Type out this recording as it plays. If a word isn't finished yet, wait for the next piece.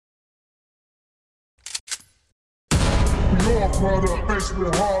York product, faced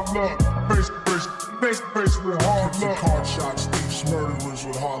with hard luck. Faced with hard luck. Card shots, thieves, murderers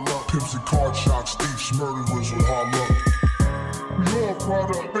with hard luck. Pimps and card shots, thieves, murderers with hard luck. New York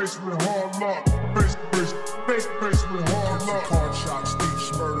product, faced with hard luck. Faced with hard luck. Card shots,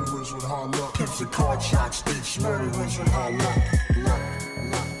 thieves, murderers with hard luck. Pimps and card shots, thieves, murderers with hard luck.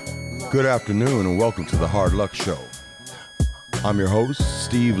 Good afternoon and welcome to the Hard Luck Show. I'm your host,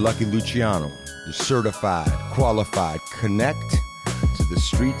 Steve Lucky Luciano, your certified, qualified connect to the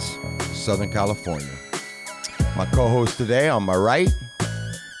streets of Southern California. My co-host today on my right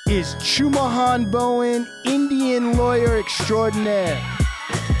is Chumahan Bowen, Indian lawyer extraordinaire.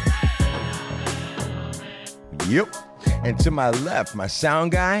 Yep. And to my left, my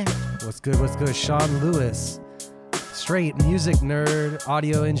sound guy. What's good? Sean Lewis, straight music nerd,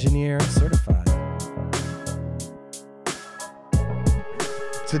 audio engineer, certified.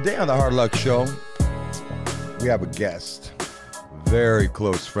 Today on the Hard Luck Show, we have a guest, a very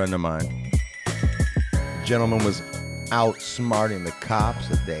close friend of mine. The gentleman was outsmarting the cops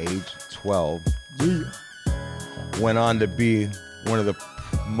at the age of 12. Went on to be one of the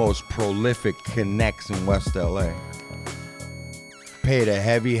most prolific connects in West LA. Paid a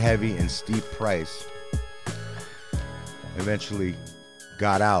heavy and steep price. Eventually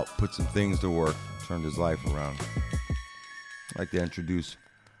got out, put some things to work, turned his life around. I'd like to introduce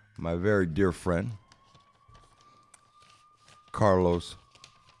my very dear friend, Carlos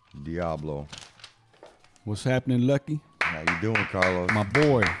Diablo. What's happening, Lucky? How you doing, Carlos? My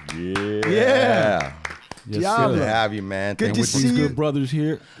boy. Yeah. Yes, Diablo. Good to sir. have you, man. Good Thank to you. see These you. good brothers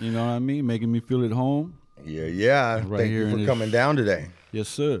here, you know what I mean? Making me feel at home. Yeah. Right Thank here you in for this- coming down today. Yes,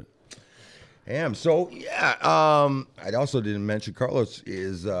 sir. I also didn't mention Carlos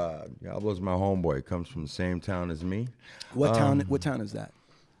is Diablo's my homeboy. Comes from the same town as me. What town is that?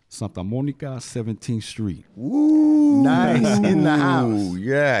 Santa Monica, 17th Street. Ooh, Nice. In the house. Ooh,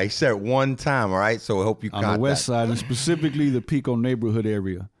 yeah, he said one time, all right? So I hope you On caught the west that. side, and specifically the Pico neighborhood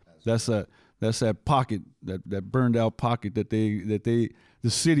area. That's that pocket, that burned out pocket that the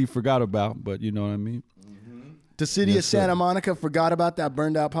city forgot about, but you know what I mean? The city Yes, of Santa sir. Monica forgot about that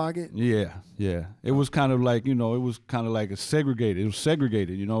burned out pocket? Yeah. It was kind of like, a segregated. It was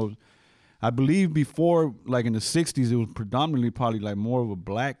segregated, you know. I believe before, like in the 60s, it was predominantly probably like more of a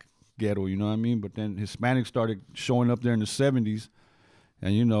black ghetto, you know what I mean? But then Hispanics started showing up there in the 70s.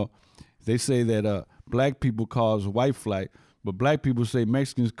 And, you know, they say that black people cause white flight, but black people say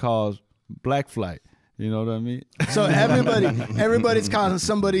Mexicans cause black flight. You know what I mean? So everybody's causing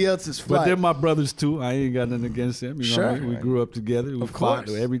somebody else's But flight. they're my brothers too. I ain't got nothing against them. You know Sure. what I mean? We grew up together. We Of fought,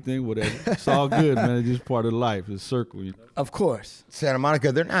 course. everything, whatever. It's all good, man. It's just part of life. It's a circle. You know? Of course. Santa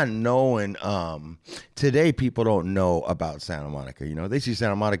Monica, they're not knowing. Today, people don't know about Santa Monica. You know, they see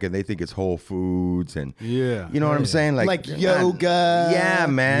Santa Monica and they think it's Whole Foods and Yeah. you know what I'm saying, Like they're yoga. yeah,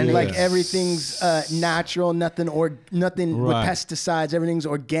 man. Like Yes. everything's natural, nothing with Right. pesticides, everything's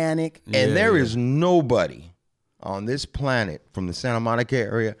organic. And there Yeah. is nobody on this planet from the Santa Monica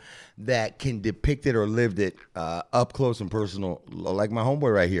area that can depict it or lived it up close and personal, like my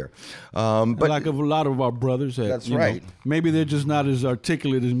homeboy right here. But like a lot of our brothers. That's you know, right. maybe they're just not as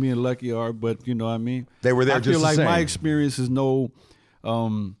articulate as me and Lucky are, but you know what I mean? They were there I just feel the like same. my experience is it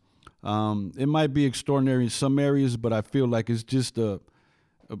might be extraordinary in some areas, but I feel like it's just a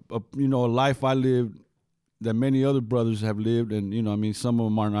life I lived that many other brothers have lived, and you know what I mean, some of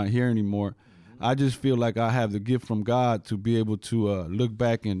them are not here anymore. I just feel like I have the gift from God to be able to look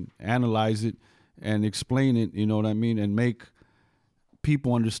back and analyze it and explain it, you know what I mean, and make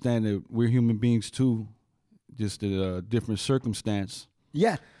people understand that we're human beings too, just in a different circumstance.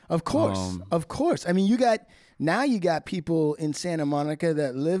 Yeah, of course. Of course. I mean, you got people in Santa Monica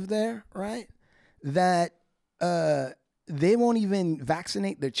that live there, right? That they won't even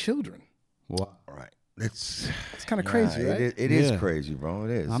vaccinate their children. Wow. all right, it's kind of crazy, right? It is Yeah. crazy, bro. It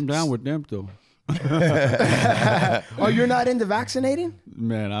is. I'm down with them though. Oh, you're not into vaccinating?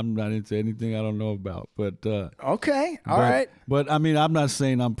 Man, I'm not into anything I don't know about, but Okay, all right. But I mean, I'm not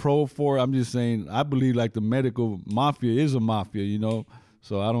saying I'm pro for it. I'm just saying I believe like the medical mafia is a mafia, you know.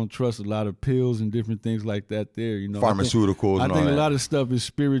 So I don't trust a lot of pills and different things like that there, you know. Pharmaceuticals I and think all a that. lot of stuff is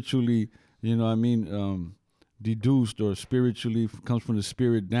spiritually, you know what I mean, deduced or spiritually comes from the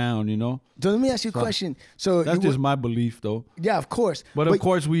spirit down, you know. So let me ask you a question. So That's you just my belief though. yeah, of course. But of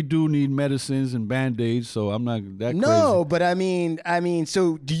course we do need medicines and Band-Aids, so I'm not that no, but I mean,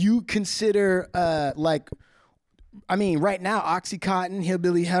 so do you consider right now, Oxycontin,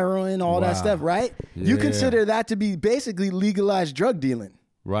 hillbilly heroin, all that Wow. stuff, right? You Yeah. consider that to be basically legalized drug dealing.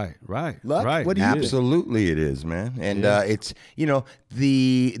 Right. Luck, Right. what do you think? Absolutely, it is, man. And it's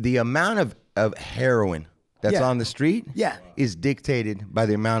the amount of heroin that's Yeah. on the street Yeah. is dictated by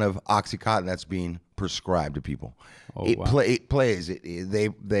the amount of Oxycontin that's being prescribed to people. Oh, It, wow. it plays.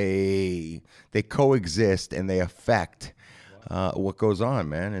 They coexist and they affect what goes on,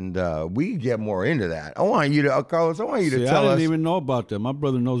 man. And we get more into that. I want you to, Carlos. I want you to See, tell I us. didn't even know about that. My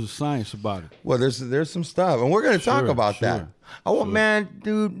brother knows the science about it. Well, there's some stuff, and we're gonna talk Sure, about that. sure, I want, man,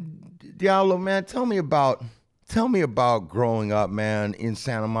 dude, Diablo, man. Tell me about growing up, man, in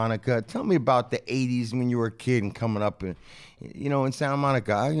Santa Monica. Tell me about the '80s when you were a kid and coming up, in Santa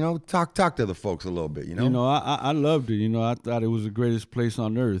Monica. Talk to the folks a little bit. I loved it. I thought it was the greatest place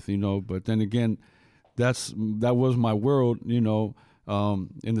on earth. But then again, that was my world. In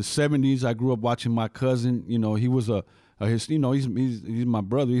the '70s, I grew up watching my cousin. He was he's my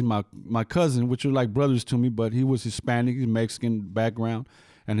brother. He's my cousin, which are like brothers to me. But he was Hispanic, he's Mexican background,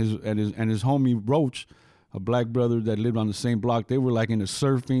 and his homie Roach, a black brother that lived on the same block. They were like into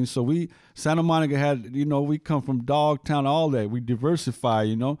surfing. So Santa Monica had, we come from Dogtown, all that. We diversify,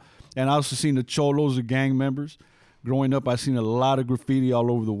 And I also seen the Cholos, the gang members. Growing up, I seen a lot of graffiti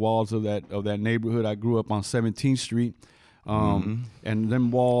all over the walls of that neighborhood. I grew up on 17th Street, and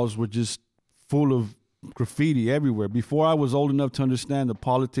them walls were just full of graffiti everywhere. Before I was old enough to understand the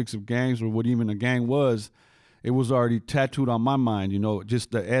politics of gangs or what even a gang was, it was already tattooed on my mind,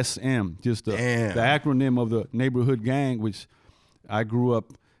 just the SM, just the acronym of the neighborhood gang, which I grew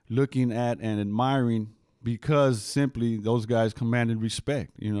up looking at and admiring because simply those guys commanded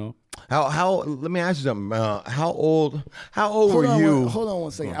respect, How? Let me ask you something. How old were you? Hold on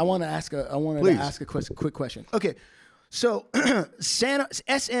one second. I wanted to ask a quick question. Okay, so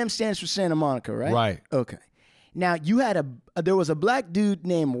SM stands for Santa Monica, right? Right. Okay. Now there was a black dude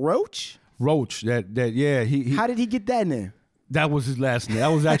named Roach. Roach, he How did he get that name? that was his last name. That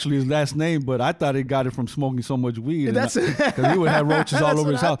was actually his last name, but I thought he got it from smoking so much weed. That's because he would have roaches all That's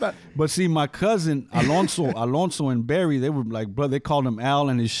over his what I house. thought. But see, my cousin Alonso and Barry, they were like brother. They called him Al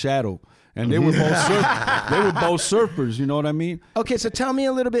and his shadow, and they were both they were both surfers. You know what I mean? Okay, so tell me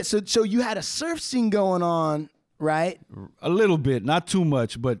a little bit. So you had a surf scene going on, right? A little bit, not too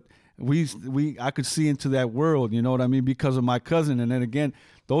much, but I could see into that world. You know what I mean? Because of my cousin, and then again,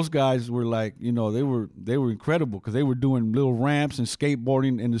 those guys were like, they were incredible because they were doing little ramps and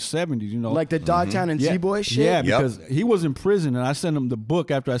skateboarding in the 70s, Like the Dogtown and Z-Boy shit? Yeah, because he was in prison, and I sent him the book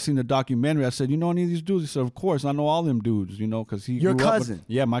after I seen the documentary. I said, you know any of these dudes? He said, of course, I know all them dudes, because he Your grew up with- cousin?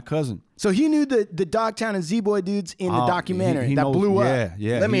 Yeah, my cousin. So he knew the Dogtown and Z-Boy dudes in the documentary He that knows- blew up.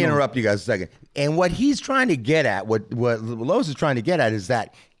 Yeah. Let he me knows- interrupt you guys a second. And what he's trying to get at, what Lowe's is trying to get at, is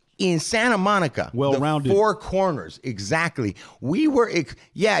that in Santa Monica, Well-rounded. the four corners, exactly. We were,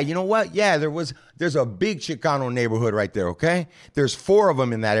 you know what? Yeah, there's a big Chicano neighborhood right there, okay? There's four of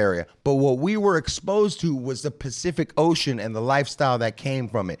them in that area. But what we were exposed to was the Pacific Ocean and the lifestyle that came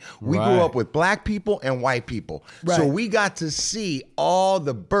from it. We grew Right. up with black people and white people. So Right. we got to see all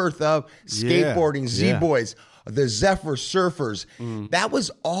the birth of Yeah, skateboarding, yeah. Z-Boys, the Zephyr Surfers. That was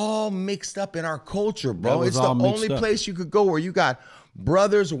all mixed up in our culture, bro. That was It's the all mixed only up. place you could go where you got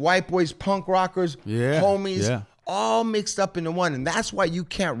brothers, white boys, punk rockers, homies, yeah. all mixed up into one. And that's why you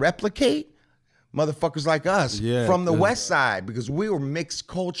can't replicate motherfuckers like us from the West Side, because we were mixed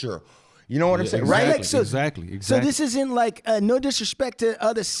culture. You know what I'm saying? Exactly, Right? Like, so- exactly. So this isn't like, no disrespect to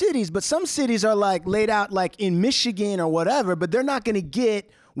other cities, but some cities are like laid out like in Michigan or whatever, but they're not going to get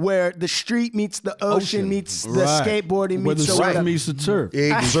where the street meets the ocean meets the Right. skateboarding Where meets the the surf whatever. meets the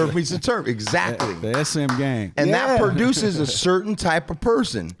turf. Surf meets the turf. Exactly. The SM gang. And Yeah. that produces a certain type of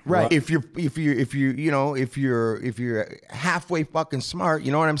person. Right. If you're halfway fucking smart,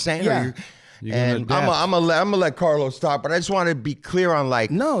 you know what I'm saying? Yeah. You're gonna And I'm adapt. gonna let Carlos talk, but I just want to be clear on like,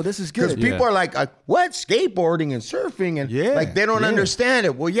 No, this is because good. people are like, what, skateboarding and surfing, and like they don't understand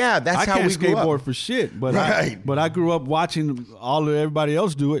it. Well, yeah, that's I how can't we grew skateboard up. for shit, but Right. I grew up watching everybody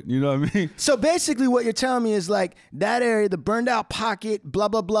else do it. You know what I mean? So basically what you're telling me is like that area, the burned out pocket, blah,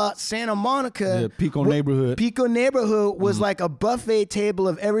 blah, blah, Santa Monica. Yeah, Pico wa- neighborhood. Pico neighborhood was like a buffet table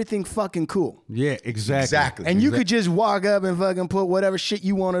of everything fucking cool. Yeah, exactly. Exactly. And you could just walk up and fucking put whatever shit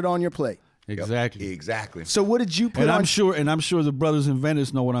you wanted on your plate. Exactly. Exactly. So what did you put And on? I'm sure the brothers in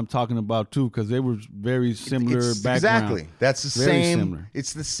Venice know what I'm talking about too, because they were very similar background. Exactly. That's the Very same. similar.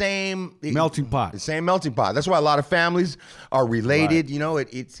 It's the same Melting pot. The same melting pot. That's why a lot of families are related. Right. You know,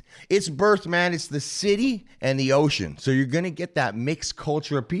 it's birth, man. It's the city and the ocean. So you're gonna get that mixed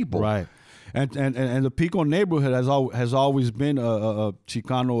culture of people. Right. And the Pico neighborhood has always been a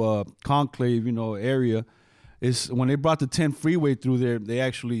Chicano conclave, area. Is when they brought the 10 freeway through there, they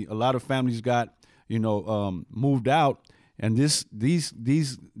actually, a lot of families got, moved out, and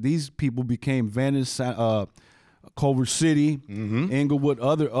these people became Venice, Culver City, Inglewood,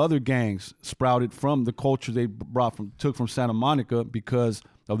 other gangs sprouted from the culture they took from Santa Monica because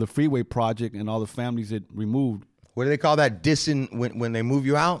of the freeway project and all the families it removed. What do they call that? When they move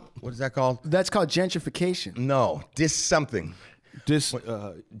you out? What is that called? That's called gentrification. No, something.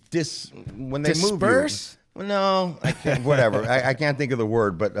 When they move Disperse? you. Well, no, I can't, whatever. I can't think of the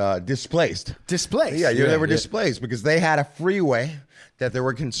word, but displaced. Displaced. Yeah, they were displaced because they had a freeway that they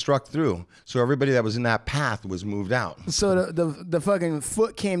were construct through. So everybody that was in that path was moved out. So the fucking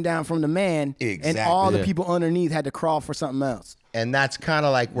foot came down from the man, Exactly. and all the people underneath had to crawl for something else. And that's kind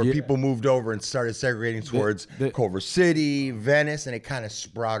of like where people moved over and started segregating towards Culver City, Venice, and it kind of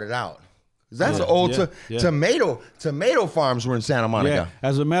sprouted out. That's old tomato farms were in Santa Monica. Yeah.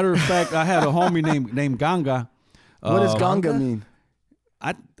 As a matter of fact, I had a homie named Ganga. What does Ganga mean?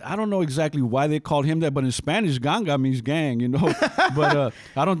 I don't know exactly why they called him that, but in Spanish, Ganga means gang, you know. But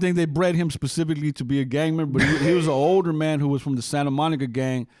I don't think they bred him specifically to be a gang member. But he was an older man who was from the Santa Monica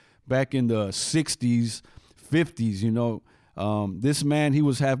gang back in the 60s, 50s, you know. This man, he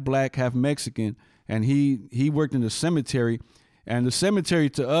was half black, half Mexican, and he worked in the cemetery. And the cemetery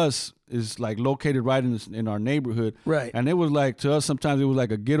to us is like located right in our neighborhood. Right. And it was like, to us, sometimes it was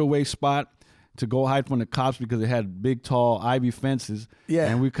like a getaway spot to go hide from the cops because it had big, tall ivy fences. Yeah.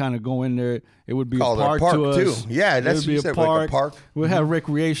 And we kind of go in there. It would be a park to us. Too. Yeah, that's what you said, like a park. We'd have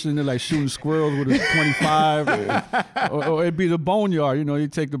recreation in there, like shooting squirrels with a 25. or it'd be the boneyard. You know, you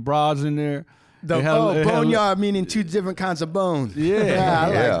take the broads in there. Boneyard meaning two different kinds of bones. Yeah.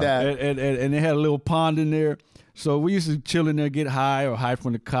 I like that. And they had a little pond in there. So we used to chill in there, get high, or hide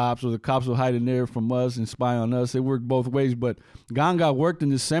from the cops, or the cops would hide in there from us and spy on us. It worked both ways. But Ganga worked in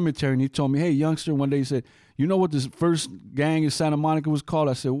this cemetery, and he told me, hey, youngster, one day he said, you know what this first gang in Santa Monica was called?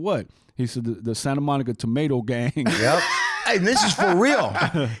 I said, what? He said, the Santa Monica Tomato Gang. Yep. Hey, this is for real.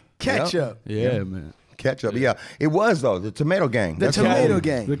 Ketchup. Yeah, man. Ketchup. Yeah, it was, though, the Tomato Gang. The Tomato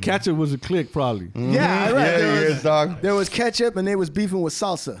Gang. The ketchup was a clique, probably. Mm-hmm. Yeah, right. Dog. There was ketchup, and they was beefing with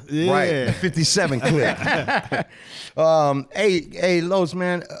salsa. Yeah. Right, the 57 clip. Hey, Los,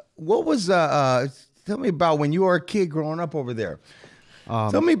 man, what was tell me about when you were a kid growing up over there.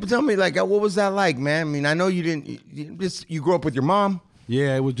 Tell me, like, what was that like, man? I mean, I know you grew up with your mom.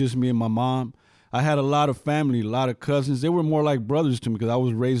 Yeah, it was just me and my mom. I had a lot of family, a lot of cousins. They were more like brothers to me because I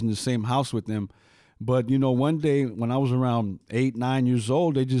was raised in the same house with them. But, you know, one day when I was around 8, 9 years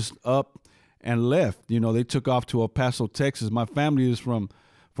old, they just up and left. You know, they took off to El Paso, Texas. My family is from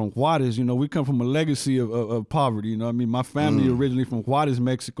Juarez. You know, we come from a legacy of poverty. You know, I mean, my family originally from Juarez,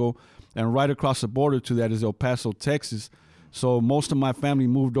 Mexico, and right across the border to that is El Paso, Texas. So most of my family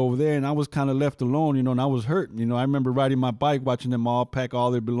moved over there, and I was kind of left alone, you know, and I was hurt. You know, I remember riding my bike, watching them all pack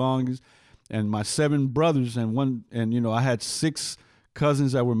all their belongings, and my 7 brothers and you know, I had 6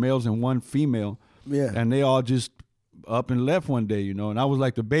 cousins that were males and 1 female. Yeah. And they all just up and left one day, you know, and I was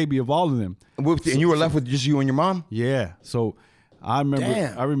like the baby of all of them. And you were left with just you and your mom? Yeah. So I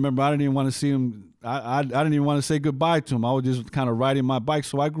remember I didn't even want to see him. I didn't even want to say goodbye to him. I was just kind of riding my bike.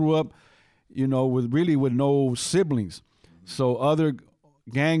 So I grew up, you know, with no siblings. So other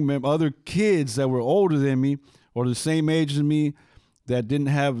other kids that were older than me or the same age as me that didn't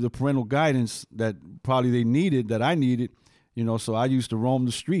have the parental guidance that probably they needed, that I needed, you know, so I used to roam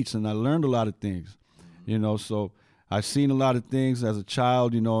the streets and I learned a lot of things, you know, so I seen a lot of things as a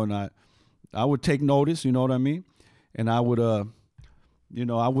child, you know, and I would take notice, you know what I mean? And I would, you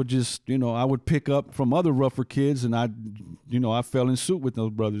know, I would just, you know, I would pick up from other rougher kids and I fell in suit with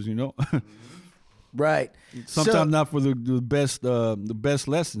those brothers, you know? Right. Sometimes not for the best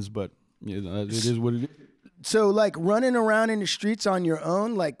lessons, but you know, it is what it is. So like running around in the streets on your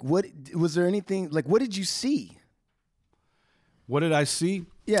own, like what was there anything, like what did you see? What did I see?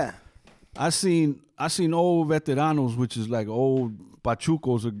 Yeah. I seen old veteranos, which is like old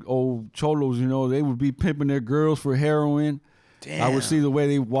pachucos, or old cholos, you know, they would be pimping their girls for heroin. Damn. I would see the way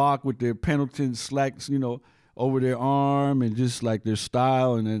they walk with their Pendleton slacks, you know, over their arm and just like their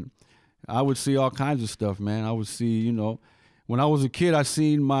style. And then I would see all kinds of stuff, man. I would see, you know, when I was a kid, I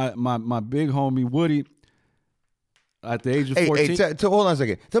seen my big homie Woody at the age of 14. Hey, hold on a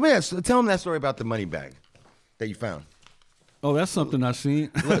second. Tell him that story about the money bag that you found. Oh, that's something I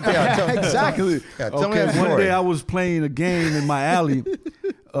seen. Exactly. Yeah, tell me that story. One day I was playing a game in my alley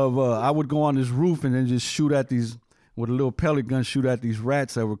of I would go on this roof and then just shoot at these, with a little pellet gun, shoot at these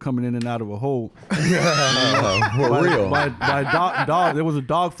rats that were coming in and out of a hole. For real. There was a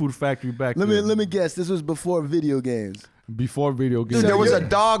dog food factory back there. Let me guess. This was before video games. Before video games. Dude, there was a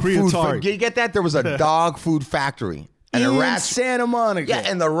dog food factory. You get that? There was a dog food factory. And the in rats, Santa Monica. yeah,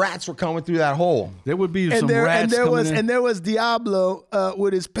 and the rats were coming through that hole. There would be and some there rats coming in. and there was Diablo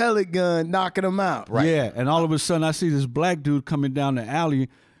with his pellet gun knocking them out. Right. Yeah, and all of a sudden I see this black dude coming down the alley,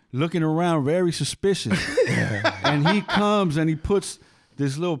 looking around very suspicious. And he comes and he puts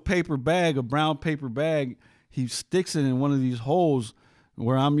this little paper bag, a brown paper bag, he sticks it in one of these holes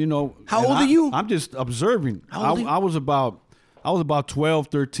where I'm, How old are you? I'm just observing. How old are you? I was about 12,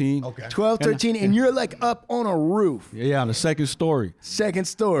 13. Okay. 12, 13, and you're like up on a roof. Yeah, on the second story. Second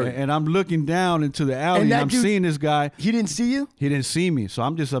story. And I'm looking down into the alley and that I'm dude- seeing this guy. He didn't see you? He didn't see me, so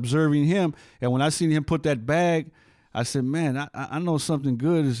I'm just observing him. And when I seen him put that bag, I said, man, I know something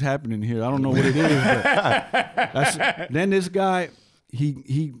good is happening here. I don't know what it is. But then this guy,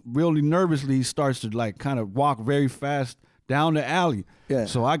 he really nervously starts to like kind of walk very fast down the alley. Yeah.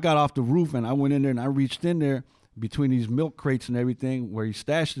 So I got off the roof and I went in there and I reached in there between these milk crates and everything where he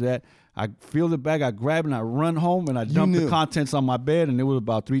stashed it at. I feel the bag, I grab it and I run home and I dump the knew. contents on my bed and it was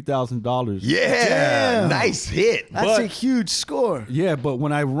about $3,000. Yeah, Damn. nice hit. That's a huge score. Yeah, but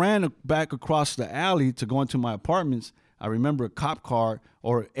when I ran back across the alley to go into my apartments, I remember a cop car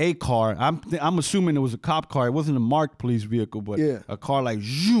or a car. I'm assuming it was a cop car. It wasn't a marked police vehicle, but Yeah. a car like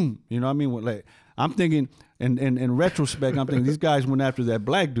zoom. You know what I mean? Like I'm thinking, in retrospect, I'm thinking these guys went after that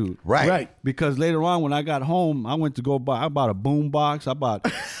black dude. Right. Because later on, when I got home, I went to go buy. I bought a boom box. I bought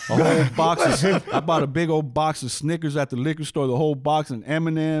a whole box. I bought a big old box of Snickers at the liquor store. The whole box and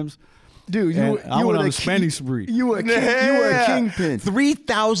M&Ms. Dude, And you I were went on the a spending spree. You were a kingpin.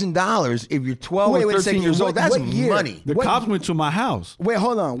 $3,000 if you're 12 Wait or a 13 second. years old. That's What year? money. The What- cops went to my house. Wait,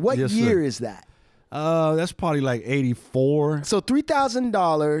 hold on. What Yes, year sir. is that? That's probably like 84. So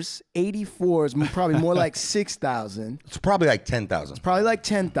 $3,000, 84 is probably more like 6,000. It's probably like 10,000. Probably like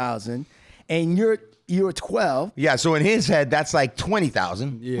 10,000, and you're 12. Yeah, so in his head, that's like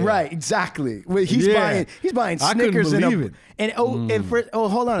 20,000. Yeah. Right, exactly. Well, he's Yeah. buying I couldn't Snickers believe it. and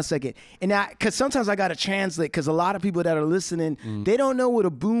hold on a second. And now, because sometimes I gotta translate, because a lot of people that are listening, they don't know what a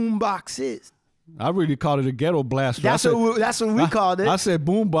boom box is. I really called it a ghetto blaster. That's what we called it. I said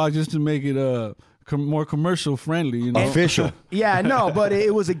boom box just to make it more commercial friendly. You know? Official. Yeah, no, but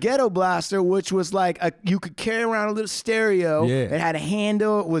it was a ghetto blaster, which was like you could carry around a little stereo. Yeah. It had a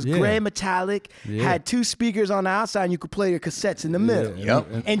handle. It was Yeah. gray metallic. Yeah. Had 2 speakers on the outside, and you could play your cassettes in the middle.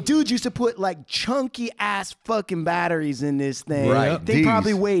 Yep. And dudes used to put like chunky ass fucking batteries in this thing. Right. They Ds.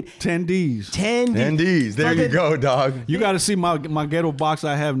 probably weighed 10 Ds. 10 And these, there you Fucking- go, dog. You got to see my ghetto box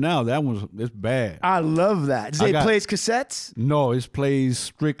I have now. It's bad. I love that. Does I it got- plays cassettes? No, it plays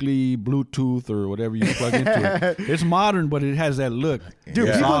strictly Bluetooth or whatever you plug into it. It's modern, but it has that look. Dude,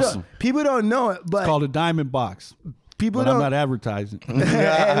 It's awesome. people don't know it, but It's called a diamond box. people But don't. I'm not advertising.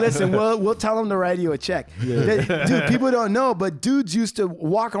 Hey, listen, we'll tell them to write you a check. Dude, people don't know, but dudes used to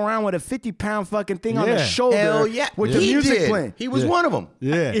walk around with a 50-pound fucking thing on their Yeah. shoulder Hell yeah. with the He music did. playing. He was Yeah. one of them.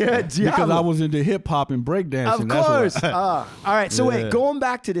 Yeah. Yeah, Because Diablo. I was into hip hop and breakdancing. Of That's what course. All right, so Yeah. wait, going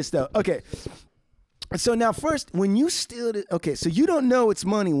back to this though. Okay. So now first, when you steal it, okay, so you don't know it's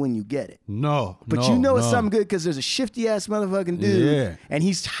money when you get it. No. But you know it's something good because there's a shifty ass motherfucking dude Yeah. and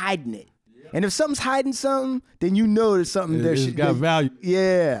he's hiding it. And if something's hiding something, then you know there's something there. It's got value.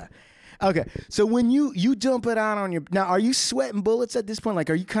 Yeah. Okay. So when you dump it out on your now, are you sweating bullets at this point? Like,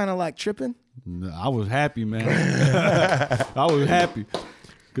 are you kind of like tripping? No, I was happy, man. I was happy.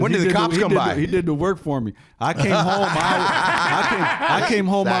 'Cause When did he the cops come by? He did the work for me. I came home. I came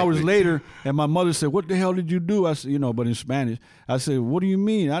home hours Exactly. later, and my mother said, "What the hell did you do?" I said, but in Spanish. I said, "What do you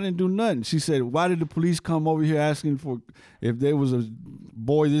mean? I didn't do nothing." She said, "Why did the police come over here asking for if there was a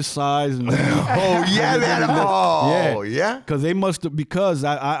boy this size?" And Oh, yeah, man. Oh, yeah. Because they must have. Because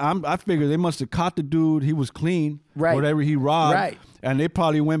I figured they must have caught the dude. He was clean. Right. Whatever he robbed. Right. And they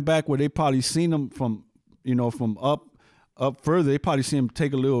probably went back where they probably seen him from up further. They probably see him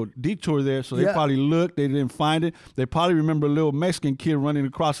take a little detour there, so they Yeah. probably looked. They didn't find it. They probably remember a little Mexican kid running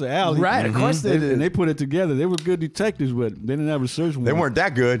across the alley. Right, of course they did. And they put it together. They were good detectives, but they didn't have a search warrant. They weren't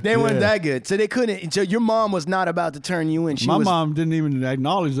that good. They weren't Yeah. that good. So they couldn't. So your mom was not about to turn you in. She My was, mom didn't even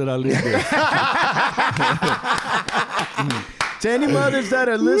acknowledge that I lived there. To any mothers that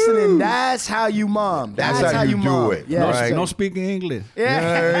are listening, that's how you mom. That's how you do mom. it. Yeah. Right. No speaking English. Yeah.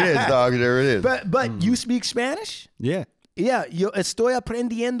 There it is, dog. There it is. But you speak Spanish? Yeah. Yeah, yo estoy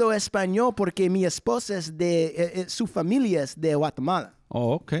aprendiendo español porque mi esposa es su familia es de Guatemala.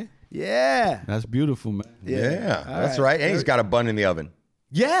 Oh, okay. Yeah. That's beautiful, man. yeah, that's right. And he's got a bun in the oven.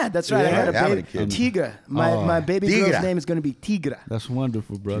 Yeah, that's right. Yeah. I got a Having baby. a kid. Tigra. My baby Tigra. girl's name is going to be Tigra. That's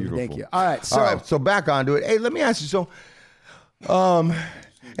wonderful, brother. Thank you. All right, so All right, so back onto it. Hey, let me ask you. So,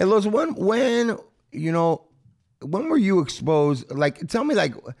 hey, Los, when when were you exposed? Like, tell me,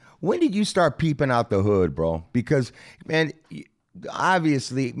 like, when did you start peeping out the hood, bro? Because, man,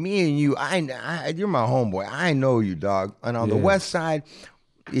 obviously, me and you, you're my homeboy. I know you, dog. And on the West Side,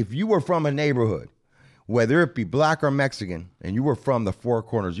 if you were from a neighborhood, whether it be black or Mexican, and you were from the Four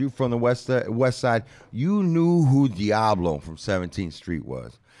Corners, you from the West Side, you knew who Diablo from 17th Street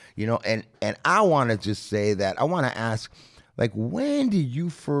was. You know, and I want to just say that, I want to ask, like, when did you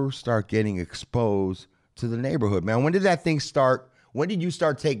first start getting exposed to the neighborhood, man? When did that thing start? When did you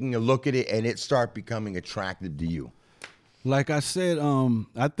start taking a look at it and it start becoming attractive to you? Like I said,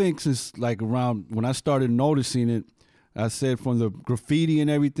 I think since like around when I started noticing it, I said from the graffiti and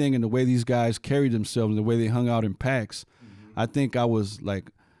everything and the way these guys carried themselves and the way they hung out in packs, I think I was like,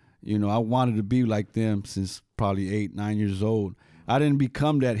 you know, I wanted to be like them since probably 8, 9 years old. I didn't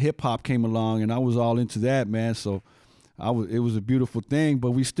become that. Hip hop came along and I was all into that, man. So it was a beautiful thing,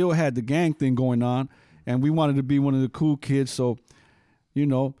 but we still had the gang thing going on and we wanted to be one of the cool kids. So, you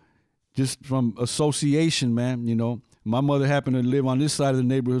know, just from association, man, you know, my mother happened to live on this side of the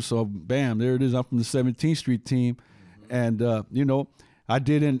neighborhood. So bam, there it is. I'm from the 17th Street team. And, you know, I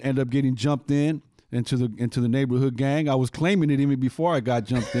didn't end up getting jumped into the neighborhood gang. I was claiming it even before I got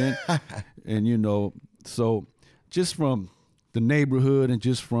jumped in. And, you know, so just from the neighborhood and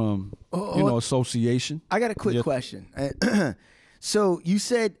just from, you know, association. I got a quick question. So you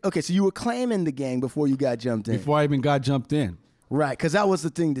said, okay, so you were claiming the gang before you got jumped in. Before I even got jumped in. Right, because that was the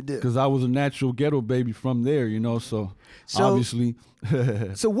thing to do. Because I was a natural ghetto baby from there, you know, so obviously.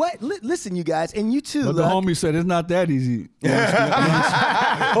 So what, listen, you guys, and you too. But the homie said it's not that easy.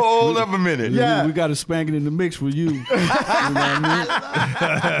 Hold up a minute. Yeah. We got to spank it in the mix with you. You know what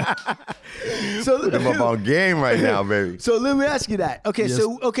I mean? So I'm up on game right now, baby. So let me ask you that. Okay,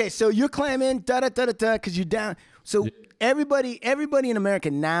 Yes. so you're claiming because you're down. So everybody in America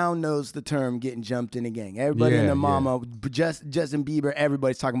now knows the term getting jumped in a gang. Everybody and their mama, Justin Bieber,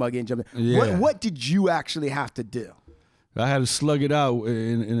 everybody's talking about getting jumped in. Yeah. What did you actually have to do? I had to slug it out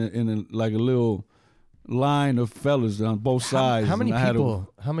in like a little line of fellas on both sides. How many and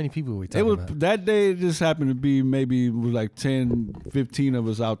people? How many people were we It talking was about? that day. It just happened to be maybe it was like 10, 15 of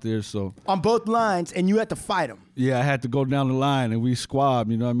us out there. So On both lines, and you had to fight them. yeah, I had to go down the line and we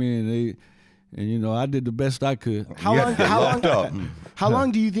squabbed. You know what I mean? And you know, I did the best I could. How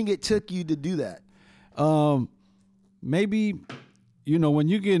long do you think it took you to do that? Maybe, you know, when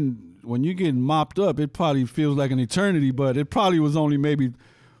you get mopped up, it probably feels like an eternity, but it probably was only maybe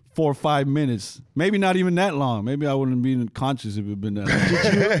 4 or 5 minutes. Maybe not even that long. Maybe I wouldn't be conscious if it had been that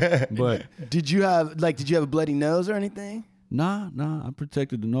long. But Did you have a bloody nose or anything? Nah, I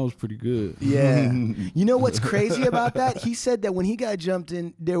protected the nose pretty good. Yeah. You know what's crazy about that? He said that when he got jumped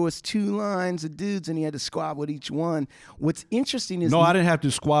in, there was 2 lines of dudes and he had to squab with each one. What's interesting is... No, I didn't have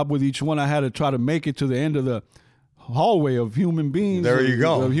to squab with each one. I had to try to make it to the end of the hallway of human beings. There you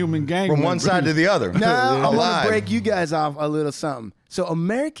go. Of human gang From one members. side to the other. Now I want Alive. to break you guys off a little something. So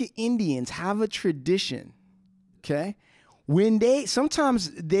American Indians have a tradition, okay?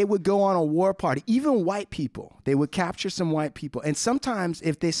 Sometimes they would go on a war party, even white people. They would capture some white people. And sometimes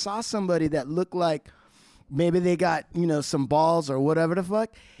if they saw somebody that looked like maybe they got, you know, some balls or whatever the fuck,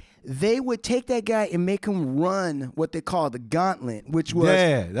 they would take that guy and make him run what they call the gauntlet, which was...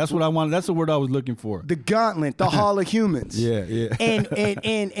 Yeah, that's what I wanted. That's the word I was looking for. The gauntlet, the Hall of Humans. Yeah.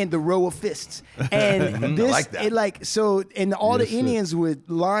 And the row of fists. And this, I like that. And all Yes, the sir. Indians would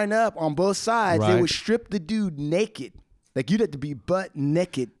line up on both sides. They Right. would strip the dude naked. Like, you'd have to be butt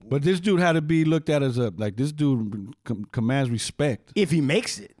naked But this dude had to be looked at as this dude commands respect if he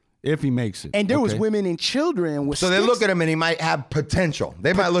makes it. if he makes it. And there was okay? women and children with So they sticks. look at him and he might have potential.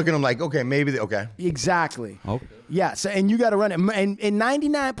 They might look at him like, okay, maybe, okay. Exactly. Okay. Yeah. So, and you got to run it. And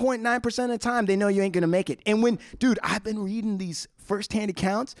 99.9% of the time, they know you ain't going to make it. And when, dude, I've been reading these firsthand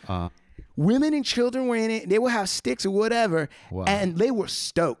accounts. Women and children were in it. They would have sticks or whatever. Wow. And they were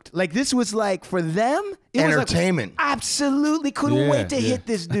stoked. Like, this was like, for them, it Entertainment. was like, absolutely couldn't wait to hit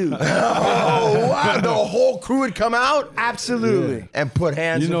this dude. Oh, wow. The whole crew would come out Absolutely. and put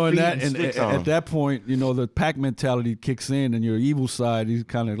hands You know, and and feet and sticks on at him. that point, you know, the pack mentality kicks in, and your evil side, he's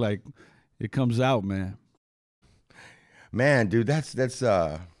kind of like, it comes out, man. Man, dude, that's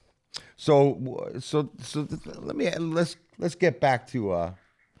so let's get back to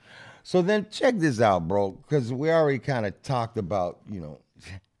so then check this out, bro, because we already kind of talked about, you know,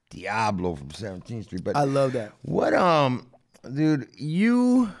 Diablo from 17th Street, but I love that. what dude,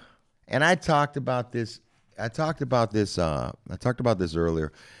 you and I talked about this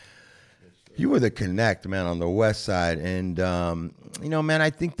earlier. You were the connect, man, on the West Side, and you know, man, I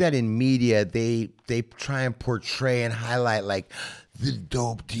think that in media they try and portray and highlight like the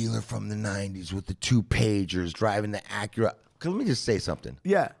dope dealer from the 90s with the 2 pagers driving the Acura. Let me just say something.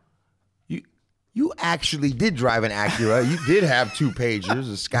 Yeah. You actually did drive an Acura. You did have 2 pagers,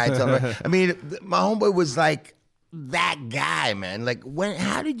 a SkyTel. I mean, my homeboy was like that guy, man. Like,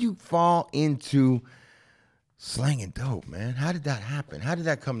 how did you fall into slanging dope, man? How did that happen? How did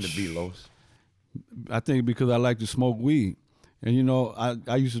that come to be, Los? I think because I like to smoke weed. And, you know,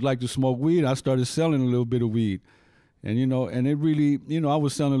 I used to like to smoke weed. I started selling a little bit of weed. And, you know, and it really, you know, I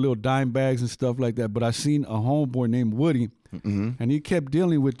was selling little dime bags and stuff like that. But I seen a homeboy named Woody, and he kept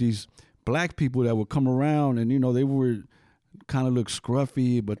dealing with these black people that would come around, and, you know, they were kind of look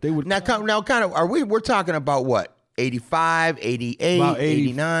scruffy, but they would... Now kind of, we're talking about what? 85, 88, about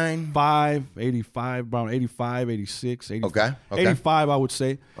 89? 85, around 85, 86, 85. Okay. 85, I would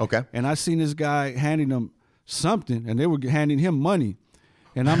say. Okay. And I seen this guy handing them something, and they were handing him money.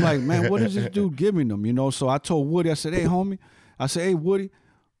 And I'm like, man, what is this dude giving them? You know, so I told Woody, I said, hey, homie, hey, Woody,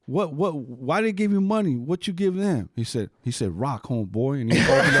 why they give you money? What you give them? He said, rock, homeboy. And he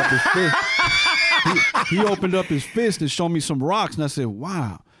opened up his fist. He opened up his fist and showed me some rocks. And I said,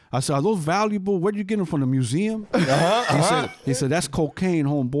 wow. I said, are those valuable? Where'd you get them from, the museum? He said, that's cocaine,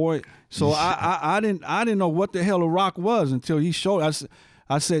 homeboy. So I didn't know what the hell a rock was until he showed.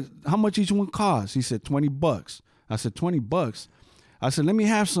 I said, how much each one cost? He said, $20. I said, $20? I said, let me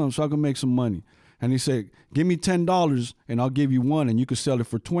have some so I can make some money. And he said, give me $10 and I'll give you one and you can sell it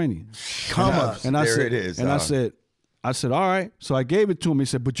for $20. Come on. And I There said, it is, and huh? I said, all right. So I gave it to him. He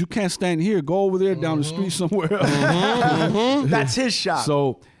said, but you can't stand here. Go over there down the street somewhere else. That's his shop.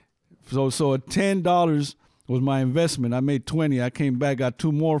 So $10 was my investment. I made 20. I came back, got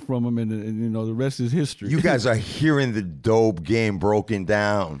 2 more from him, and you know, the rest is history. You guys are hearing the dope game broken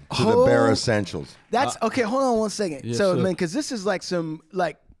down to the bare essentials. That's okay. Hold on one second. Yes, so, sir. man, because this is like some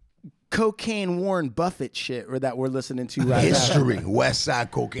cocaine Warren Buffett shit that we're listening to right History, West Side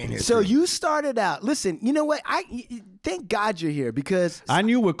cocaine history. So you started out. Listen, you know what? Thank God you're here because I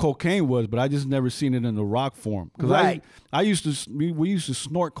knew what cocaine was, but I just never seen it in the rock form. Right. I used to we used to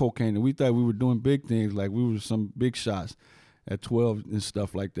snort cocaine, and we thought we were doing big things, like we were some big shots at 12 and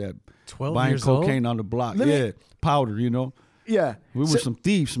stuff like that. 12 buying years old? cocaine on the block, powder, you know. yeah, We were some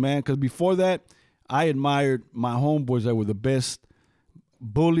thieves, man. Because before that, I admired my homeboys that were the best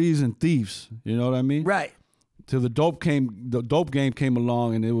bullies and thieves. You know what I mean? right. Till the dope game came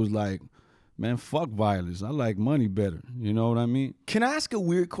along, and it was like, man, fuck violence. I like money better. You know what I mean? Can I ask a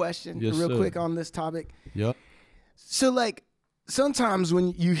weird question Yes, real sir. quick on this topic? Yep. So, like, sometimes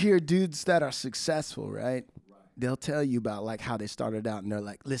when you hear dudes that are successful, right? They'll tell you about like how they started out, and they're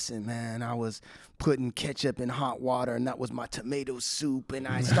like, "Listen, man, I was putting ketchup in hot water, and that was my tomato soup, and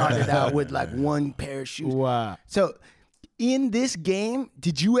I started out with like 1 pair of shoes." Wow. So, in this game,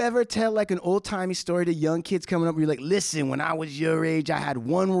 did you ever tell like an old-timey story to young kids coming up where you're like, listen, when I was your age, I had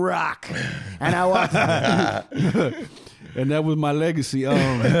 1 rock and I walked And that was my legacy.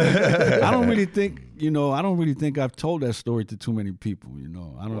 I don't really think I've told that story to too many people, you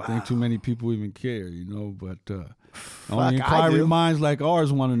know. I don't think too many people even care, you know, but only inquiry minds like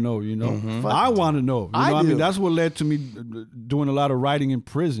ours want to know, you know. I want to know. You know, I mean, that's what led to me doing a lot of writing in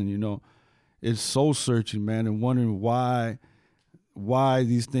prison, you know. It's soul searching, man, and wondering why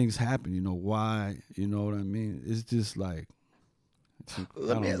these things happen, you know, why, you know what I mean? It's just like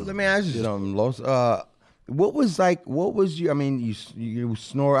Let me ask you something, Los. What was your, I mean, you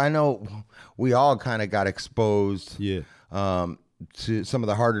snore. I know we all kind of got exposed to some of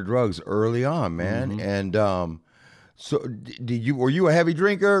the harder drugs early on, man. And so were you a heavy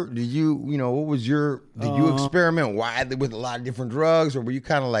drinker? Did you experiment widely with a lot of different drugs, or were you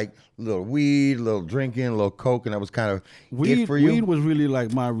kind of like a little weed, a little drinking, a little coke, and that was kind of it for you? Weed was really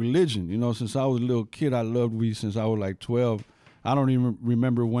like my religion, you know. Since I was a little kid, I loved weed since I was like 12. I don't even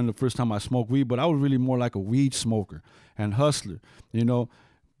remember when the first time I smoked weed, but I was really more like a weed smoker and hustler, you know.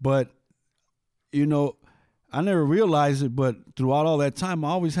 But, you know, I never realized it, but throughout all that time, I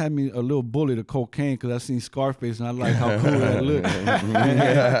always had me a little bullet of cocaine because I seen Scarface and I like how cool that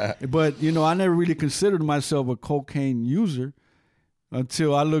looked. But, you know, I never really considered myself a cocaine user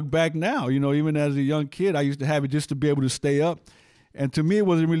until I look back now. You know, even as a young kid, I used to have it just to be able to stay up. And to me, it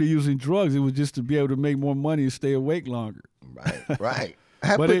wasn't really using drugs. It was just to be able to make more money and stay awake longer. Right.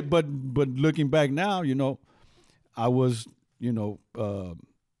 But looking back now, you know, I was, you know,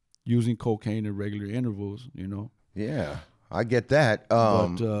 using cocaine at regular intervals, you know. Yeah, I get that. Tell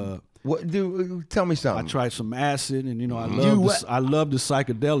me something. I tried some acid, and you know, I love the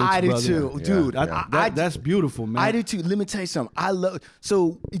psychedelics. I do brother. too, dude. That's beautiful, man. I do too. Let me tell you something.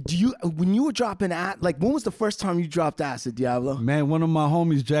 When you were dropping like, when was the first time you dropped acid, Diablo? Man, one of my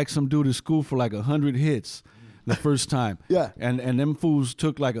homies jacked some dude at school for like 100 hits. the first time. Yeah. And them fools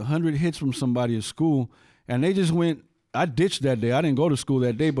took like 100 hits from somebody at school, and they just went. I ditched that day. I didn't go to school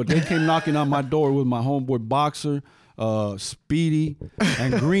that day, but they came knocking on my door with my homeboy Boxer, Speedy,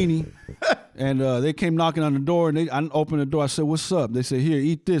 and Greenie. And they came knocking on the door, and I opened the door. I said, "What's up?" They said, "Here,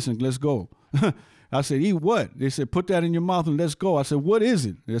 eat this and let's go." I said, "Eat what?" They said, "Put that in your mouth and let's go." I said, "What is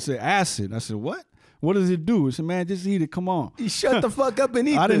it?" They said, "Acid." I said, "What? What does it do?" I said, "Man, just eat it. Come on." You shut the fuck up and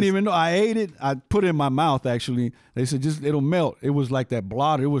eat I didn't this. even know. I ate it. I put it in my mouth, actually. They said, just it'll melt. It was like that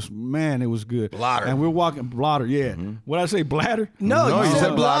blotter. It was good. Blotter. And we're walking, blotter, yeah. What did I say, bladder? No, you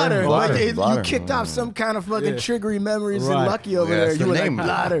said blotter. Blotter. But Blotter. you kicked off some kind of fucking triggery memories Right. and Lucky over Yeah, there. that's You the were name. like,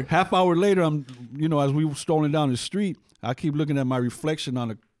 blotter. Half hour later, as we were strolling down the street, I keep looking at my reflection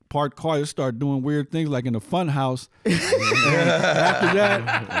on a parked car. It started doing weird things like in a fun house. And after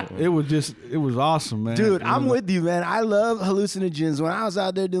that, it was awesome, man. Dude, I'm with you, man. I love hallucinogens. When I was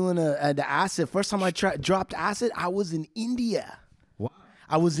out there doing the acid, first time I dropped acid, I was in India. Wow.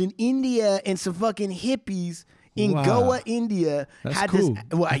 I was in India and some fucking hippies in Wow. Goa, India. That's had cool. this.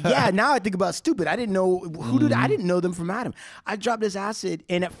 Well, yeah. Now I think about stupid. I didn't know I didn't know them from Adam. I dropped this acid,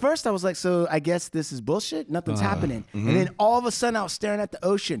 and at first I was like, "So I guess this is bullshit. Nothing's happening." And then all of a sudden, I was staring at the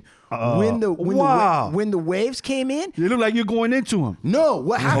ocean. When the waves came in, You look like you're going into them. no,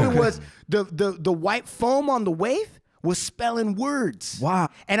 what happened was the white foam on the wave was spelling words. Wow.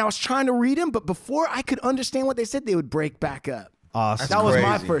 And I was trying to read them, but before I could understand what they said, they would break back up. Awesome. That was my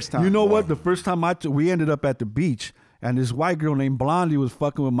crazy. first time. You know what? The first time we ended up at the beach, and this white girl named Blondie was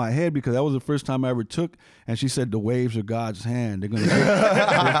fucking with my head because that was the first time I ever took. And she said, "The waves are God's hand. They're gonna."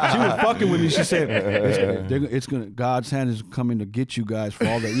 She was fucking with me. She said, "It's gonna. God's hand is coming to get you guys for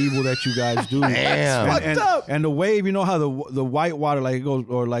all the evil that you guys do." Damn. Fucked up. And the wave, you know how the white water like it goes,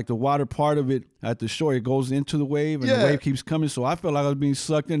 or like the water part of it at the shore, it goes into the wave, and Yeah. the wave keeps coming. So I felt like I was being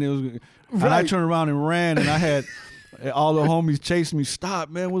sucked in. And I Right. turned around and ran, and I had. All the homies chasing me. Stop,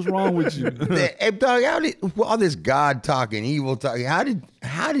 man. What's wrong with you? Hey, Doug, all this God talking, evil talking? How did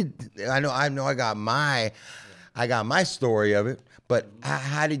I know I got my story of it, but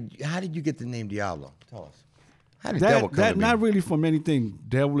how did you get the name Diablo? Tell us. How did devil come That to be? not really from anything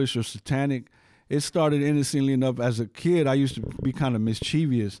devilish or satanic. It started innocently enough. As a kid, I used to be kind of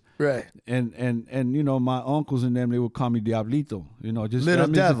mischievous. Right. And my uncles and them, they would call me Diablito. Just Little I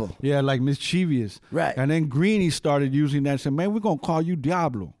mean, devil. Yeah, like mischievous. Right. And then Greenie started using that and said, "Man, we're gonna call you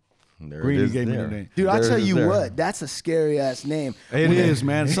Diablo." There it Greenie is gave me there. the name. Dude, I'll There tell it is you there. what, that's a scary ass name. It is,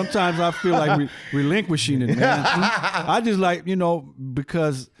 man. Sometimes I feel like relinquishing it, man. I just like,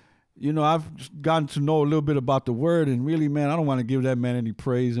 because, I've gotten to know a little bit about the word, and really, man, I don't want to give that man any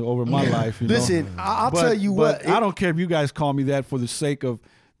praise over my life. Listen, I'll tell you but what. I don't care if you guys call me that for the sake of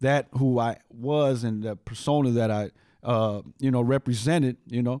that who I was and the persona that I, represented,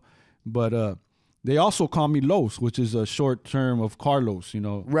 But they also call me Los, which is a short term of Carlos,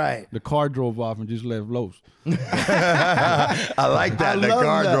 Right. The car drove off and just left Los. I like that. The love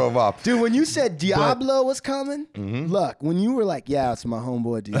car that. drove off. Dude, when you said Diablo was coming, look, when you were like, yeah, it's my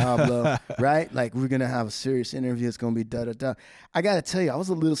homeboy Diablo, right? Like, we're going to have a serious interview. It's going to be da-da-da. I got to tell you, I was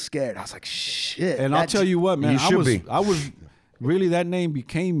a little scared. I was like, shit. And I'll tell you what, man, You should be. I was really, that name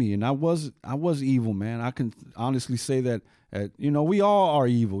became me, and I was evil, man. I can honestly say that, we all are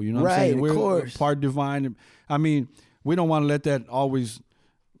evil, you know what I'm Right, saying? of We're course. part divine. I mean, we don't want to let that always,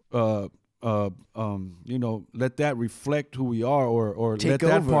 let that reflect who we are or Take let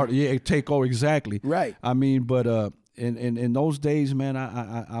that over. part, take over, exactly. Right. I mean, but in those days, man,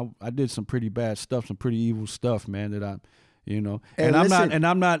 I did some pretty bad stuff, some pretty evil stuff, man, that And I'm listen-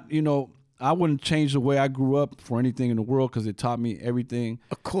 not, I wouldn't change the way I grew up for anything in the world because it taught me everything,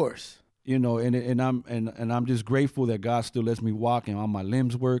 Of course. and I'm just grateful that God still lets me walk and all my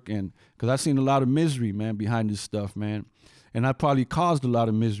limbs work, and because I've seen a lot of misery, man, behind this stuff, man, and I probably caused a lot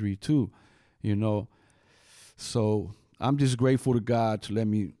of misery too, So I'm just grateful to God to let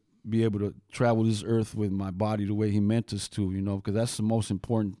me be able to travel this earth with my body the way He meant us to, because that's the most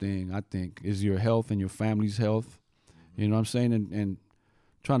important thing, I think, is your health and your family's health. You know what I'm saying? And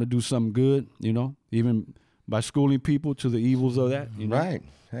trying to do something good, even by schooling people to the evils of that. Right.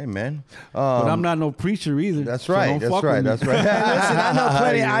 Hey, man. But I'm not no preacher either. That's so right. don't That's fuck right. with me. That's right. Listen, I know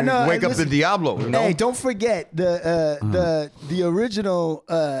plenty. I know. Wake up listen, the Diablo. Hey, don't forget the original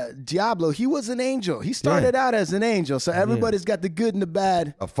Diablo. He was an angel. He started out as an angel. So everybody's got the good and the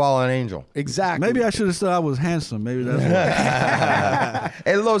bad. A fallen angel. Exactly. Maybe I should have said I was handsome. Maybe that's why.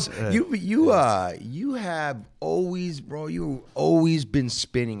 Hey, Los, you you have always, bro, you've always been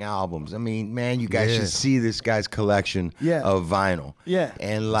spinning albums. I mean, man, you guys should see this guy's collection of vinyl. Yeah.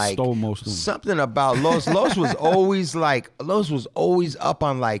 And like Stole most of them. something about Los was always up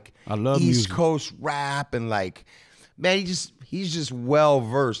on like I love East music. Coast rap and like, man, he's just well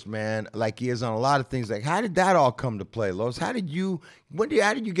versed, man. Like he is on a lot of things. Like, how did that all come to play, Los? How did you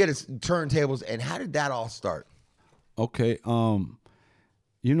get his turntables, and how did that all start? Okay,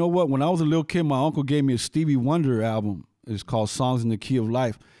 you know what? When I was a little kid, my uncle gave me a Stevie Wonder album. It's called Songs in the Key of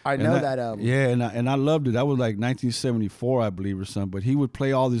Life. I know that album. Yeah, and I loved it. That was like 1974, I believe, or something. But he would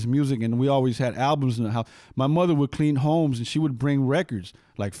play all this music, and we always had albums in the house. My mother would clean homes, and she would bring records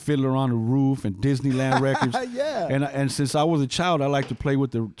like Fiddler on the Roof and Disneyland records. Yeah. And since I was a child, I liked to play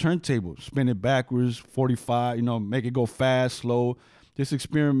with the turntable, spin it backwards, 45, make it go fast, slow, just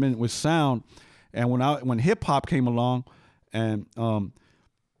experiment with sound. And when hip hop came along, and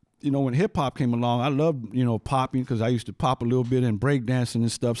when hip hop came along, I loved, popping because I used to pop a little bit and breakdancing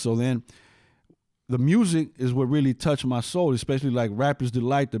and stuff. So then the music is what really touched my soul, especially like Rapper's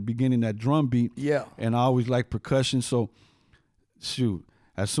Delight, the beginning, that drum beat. Yeah. And I always liked percussion. So, shoot,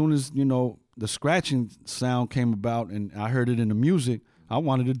 as soon as, the scratching sound came about and I heard it in the music, I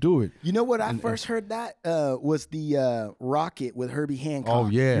wanted to do it. You know what? I first heard that was the Rocket with Herbie Hancock. Oh,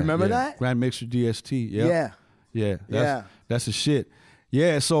 yeah. You remember that? Grand Mixer DST. Yep. Yeah. That's the shit.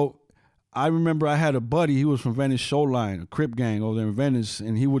 Yeah, so I remember I had a buddy. He was from Venice Showline, a Crip gang over there in Venice,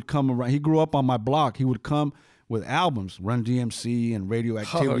 and he would come around. He grew up on my block. He would come with albums, Run DMC and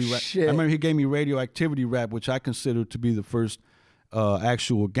Radioactivity Rap. Shit. I remember he gave me Radioactivity Rap, which I consider to be the first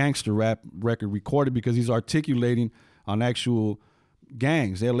actual gangster rap record recorded because he's articulating on actual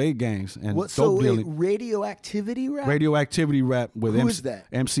gangs, LA gangs, and dope dealing. Radioactivity Rap? Radioactivity Rap with Who is that?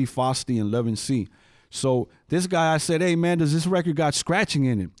 MC Fosty and Love and C. So this guy, I said, hey man, does this record got scratching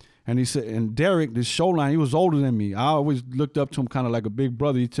in it? And he said, and Derek, this Showline, he was older than me. I always looked up to him kind of like a big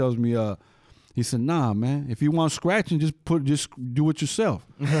brother. He tells me, he said, nah, man, if you want scratching, just do it yourself.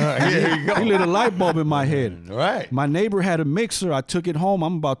 Here you go. He lit a light bulb in my head. Right. My neighbor had a mixer. I took it home.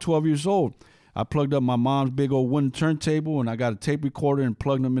 I'm about 12 years old. I plugged up my mom's big old wooden turntable, and I got a tape recorder and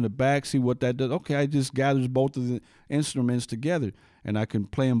plugged them in the back, see what that does. Okay, I just gathers both of the instruments together, and I can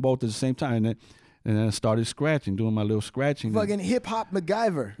play them both at the same time. And then I started scratching, doing my little scratching. Fucking hip-hop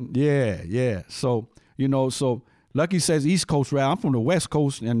MacGyver. Yeah. So, so Lucky says East Coast rap. I'm from the West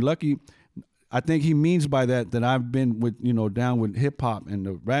Coast, and Lucky, I think he means by that I've been with, down with hip-hop and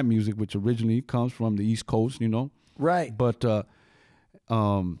the rap music, which originally comes from the East Coast, Right. But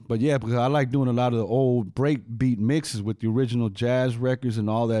yeah, because I like doing a lot of the old break beat mixes with the original jazz records and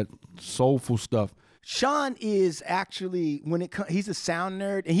all that soulful stuff. Sean is actually, he's a sound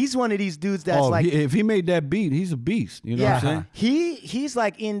nerd, and he's one of these dudes that's if he made that beat, he's a beast. You know what I'm saying? He's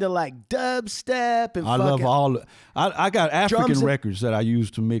like into like dubstep and I love all. I got African and records that I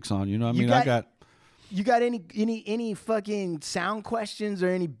use to mix on. You know what I mean? You got any fucking sound questions or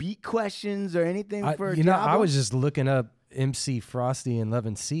any beat questions or anything for Diablo? I was just looking up MC Frosty and Love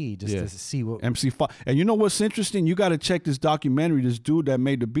and C just to see what And you know what's interesting? You got to check this documentary. This dude that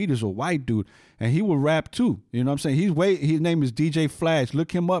made the beat is a white dude, and he will rap too. You know what I'm saying? His name is DJ Flash.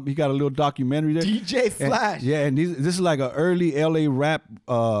 Look him up. He got a little documentary there. DJ Flash. And this is like an early LA rap.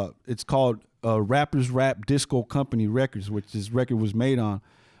 It's called Rappers Rap Disco Company Records, which this record was made on.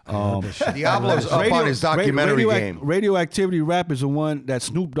 Diablo's up on his documentary game. Radioactivity Rap is the one that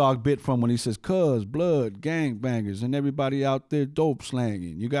Snoop Dogg bit from when he says, "Cuz, blood, gang bangers, and everybody out there dope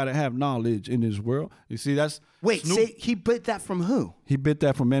slanging. You got to have knowledge in this world." You see, that's Wait, he bit that from who? He bit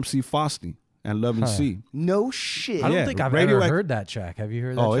that from MC Fosty and Love and C. No shit. I don't think I've ever heard that track. Have you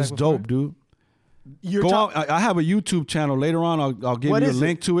heard that track? Oh, it's before? dope, dude. I have a YouTube channel. Later on, I'll give you a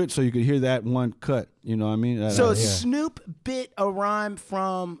link to it so you can hear that one cut. You know what I mean? So Snoop bit a rhyme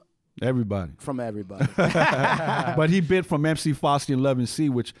from everybody. But he bit from MC Fosty and Love and C,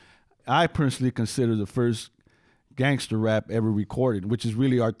 which I personally consider the first gangster rap ever recorded, which is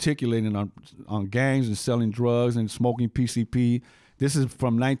really articulating on gangs and selling drugs and smoking PCP. This is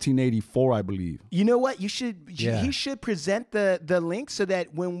from 1984, I believe. You know what? He should present the link so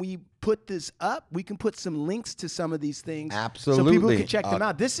that when we put this up, we can put some links to some of these things. Absolutely. So people can check them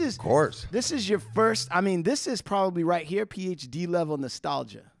out. This is, of course. This is your first, this is probably right here, PhD level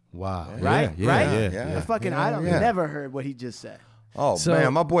nostalgia. Wow. Right? Yeah. I never heard what he just said. Oh,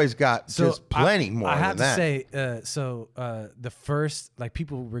 man, my boy's got just plenty more than that. I have to say, the first, like,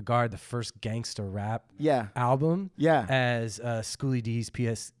 people regard the first gangster rap album as Schoolie D's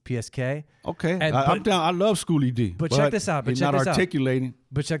PSK. Okay. I'm down. I love Schoolie D. But check this out. He's not articulating.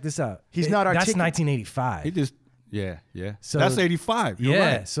 But check this out. He's not articulating. That's 1985. Yeah. So that's 85. You're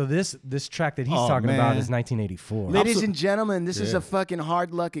right. So this track that he's talking about is 1984. Ladies and gentlemen, this is a fucking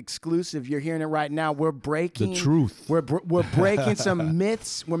Hard Luck exclusive. You're hearing it right now. We're breaking the truth. We're breaking some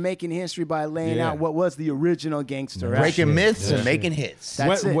myths. We're making history by laying out what was the original gangster rap. Breaking myths and making hits.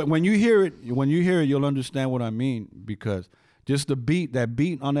 That's it. When you hear it, you'll understand what I mean, because just that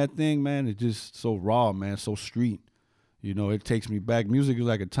beat on that thing, man, it's just so raw, man, so street. You know, it takes me back. Music is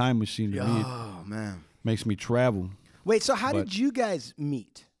like a time machine to me. Oh man, makes me travel. Wait, so how did you guys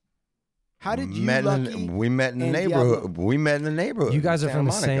meet? How did you We met in the neighborhood. Diablo? We met in the neighborhood. You guys are from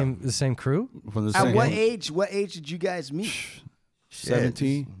the same crew? From the same. At what age? What age did you guys meet?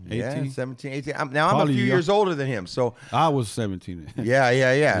 17, 18. Yeah, 17, 18. I'm a few years older than him. So I was 17.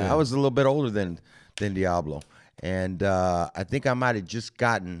 Yeah. I was a little bit older than Diablo. And I think I might have just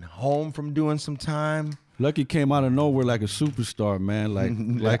gotten home from doing some time. Lucky came out of nowhere like a superstar, man.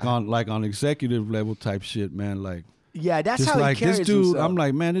 Like on executive level type shit, man. Like, yeah, that's just how like he carries this dude. himself. I'm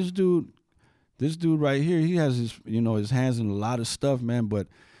like, man, this dude right here, he has his hands in a lot of stuff, man. But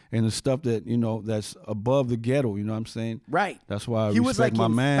in the stuff that that's above the ghetto, you know what I'm saying? Right. That's why I he was respect like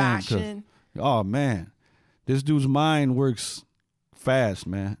my in man. fashion. Oh man, this dude's mind works fast,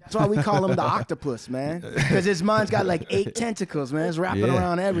 man. That's why we call him the octopus, man. Because his mind's got like 8 tentacles, man. It's wrapping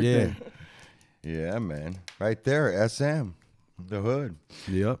around everything. Yeah, man. Right there, SM, the hood.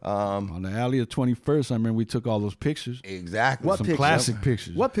 Yep. On the alley of 21st, I remember we took all those pictures. Exactly. What Some pictures? classic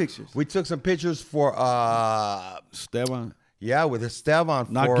pictures. What pictures? We took some pictures for Esteban. Yeah, with Esteban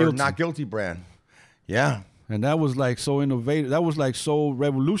for Not Guilty brand. Yeah. And that was like so innovative. That was like so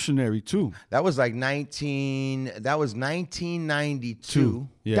revolutionary too. That was like 1992.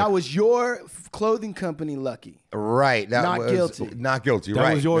 Yeah. That was your clothing company, Lucky. Right. Not Guilty. Not Guilty, that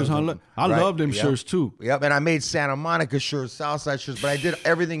right. was yours, huh? I love them shirts too. Yep, and I made Santa Monica shirts, Southside shirts, but I did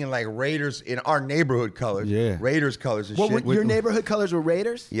everything in like Raiders, in our neighborhood colors. Yeah. Raiders colors and shit. Your neighborhood colors were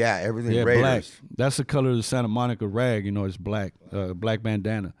Raiders? Yeah, everything Yeah, Raiders. black. That's the color of the Santa Monica rag. It's black. Black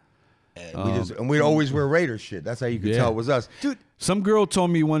bandana. And we'd always wear Raiders shit. That's how you could tell it was us. Dude, some girl told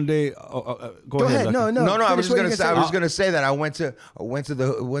me one day. Go ahead. Lucky. No. I was gonna say that I went to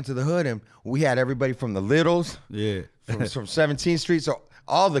the hood and we had everybody from the Littles, Yeah, from 17th Street, so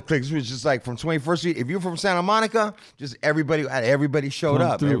all the cliques was just like from 21st Street. If you're from Santa Monica, just everybody showed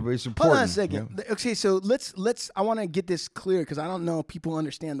Come up. through. Everybody supported. hold on a second. Okay, so let's. I want to get this clear because I don't know if people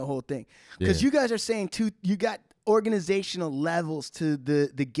understand the whole thing. Because you guys are saying you got organizational levels to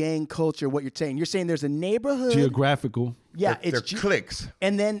the gang culture. What you're saying? You're saying there's a neighborhood, geographical. Yeah, They're cliques.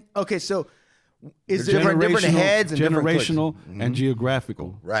 And then so is They're there different heads and different cliques. generational and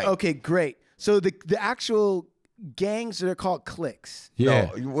geographical. Right. Okay, great. So the actual gangs that are called cliques.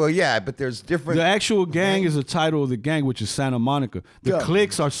 Yeah. No, well, yeah, but there's different. The actual gang is the title of the gang, which is Santa Monica. The Go.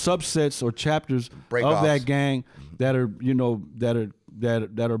 cliques are subsets or chapters of that gang that are,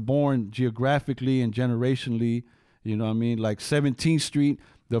 that are born geographically and generationally. You know what I mean? Like 17th Street,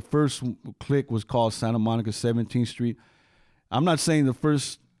 the first clique was called Santa Monica 17th Street. I'm not saying the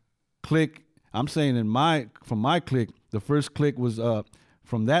first clique. I'm saying from my clique, the first clique was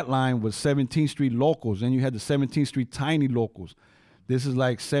from that line was 17th Street locals. Then you had the 17th Street tiny locals. This is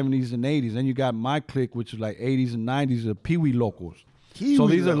like 70s and 80s. Then you got my clique, which is like 80s and 90s, the Pee Wee locals. So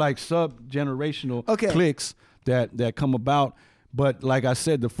these are like sub-generational cliques that come about. But like I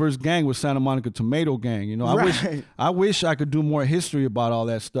said, the first gang was Santa Monica Tomato Gang. I wish I could do more history about all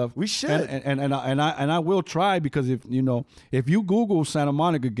that stuff. We should, and I will try, because if you Google Santa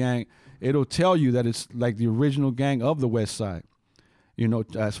Monica Gang, it'll tell you that it's like the original gang of the West Side.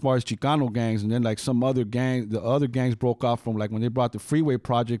 As far as Chicano gangs, and then like some other gang, the other gangs broke off from like when they brought the Freeway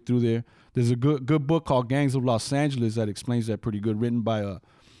Project through there. There's a good book called Gangs of Los Angeles that explains that pretty good, written by a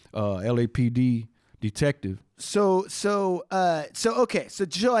LAPD detective. So okay. So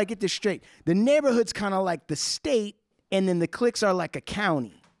Joe, I get this straight. The neighborhood's kind of like the state, and then the cliques are like a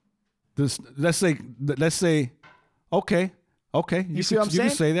county. Let's say, okay. You see what I'm saying? You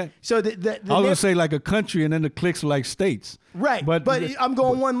can say that. So the I was gonna say like a country, and then the cliques are like states. Right. But I'm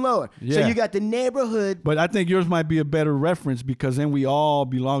going one lower. Yeah. So you got the neighborhood. But I think yours might be a better reference, because then we all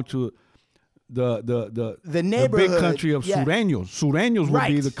belong to the neighborhood, the big country of Sureños. Sureños would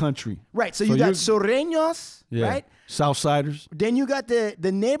be the country. Right. So you got Sureños, right? Southsiders. Then you got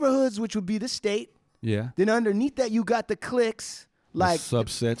the neighborhoods, which would be the state. Yeah. Then underneath that, you got the cliques, like the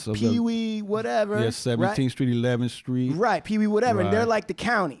subsets of Pee Wee, whatever. Yeah, 17th Street, 11th Street. Right, Pee Wee, whatever. Right. And they're like the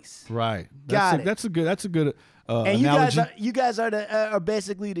counties. Right. That's a good and analogy. you guys are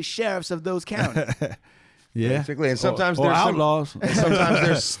basically the sheriffs of those counties. Yeah. Basically, and sometimes or there's outlaws. Sometimes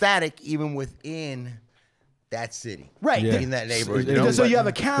there's static even within that city. Right. In that neighborhood. So you have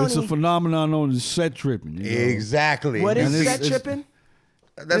a county. It's a phenomenon known as set tripping. You know? Exactly. What is set tripping?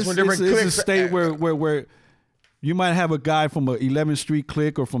 That's when different cliques. It's a state where you might have a guy from a 11th Street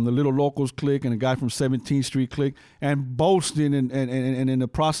clique or from the Little Locals clique and a guy from 17th Street clique and boasting and in the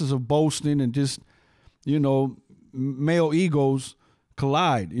process of boasting and just, male egos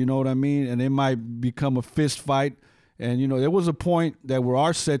collide, you know what I mean? And it might become a fist fight. And, there was a point that where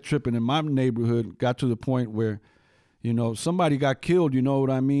our set tripping in my neighborhood got to the point where, somebody got killed, you know what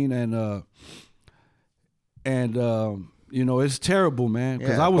I mean? And it's terrible, man,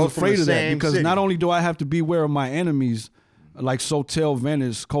 because I was afraid of that because not only do I have to beware of my enemies like Sotel,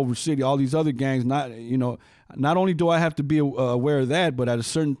 Venice, Culver City, all these other gangs, not only do I have to be aware of that, but at a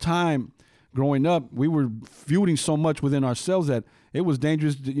certain time growing up, we were feuding so much within ourselves that it was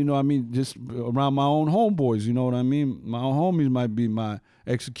dangerous, just around my own homeboys, you know what I mean? My own homies might be my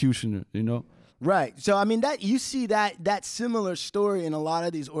executioner, Right. So, I mean, that you see that similar story in a lot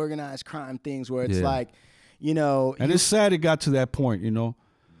of these organized crime things where it's like, And it's sad it got to that point,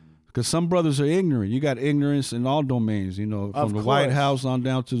 because some brothers are ignorant. You got ignorance in all domains, from the White House on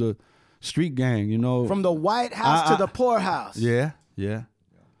down to the street gang, From the White House to the poorhouse. Yeah.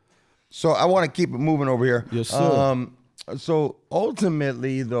 So I want to keep it moving over here. Yes, sir. So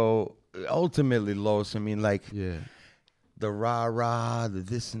ultimately, Los, I mean, the rah-rah, the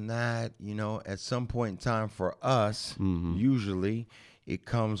this and that, at some point in time for us, usually it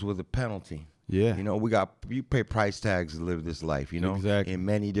comes with a penalty. Yeah. You pay price tags to live this life, Exactly. in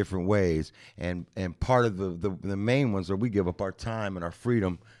many different ways. And part of the main ones are we give up our time and our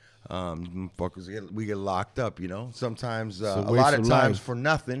freedom. We get locked up, sometimes a lot of times for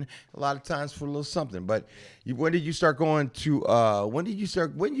nothing, a lot of times for a little something. But when did you start going to when did you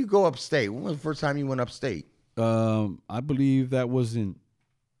go upstate? When was the first time you went upstate? I believe that was in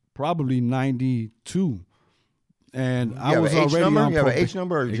probably 92. And I was already on. You have an H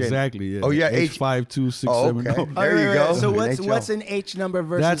number or exactly, yeah. Oh yeah, H52670. Oh, okay. There you go. So what's an H number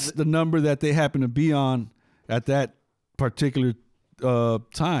versus That's the number that they happen to be on at that particular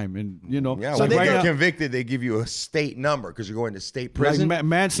time, and so they get convicted, they give you a state number because you're going to state prison. Like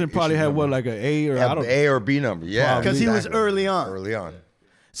Manson probably had what, like an A or I don't A or B number, yeah, because he was early on.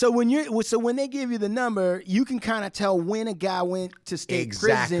 So when they give you the number, you can kind of tell when a guy went to state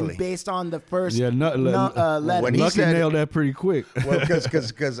prison based on the first letter. When Lucky nailed that pretty quick. Well,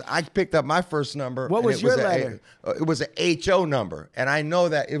 because I picked up my first number. What was your letter? It was an HO number, and I know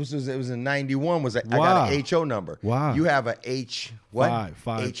that it was in 91. I got an HO number. Wow. You have a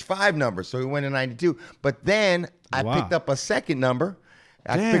H5 number, so we went in 92. But then I picked up a second number.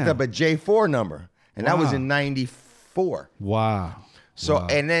 I picked up a J4 number, and that was in 94. Wow. So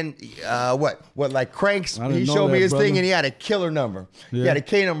and then like Cranks, he showed me his thing and he had a killer number. Yeah. He had a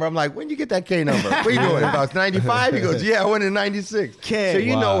K number. I'm like, when did you get that K number? What are you doing? About 95? He goes, yeah, I went in 96. K. So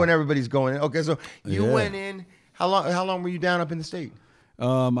you know when everybody's going in. Okay, so you went in. How long were you down up in the state?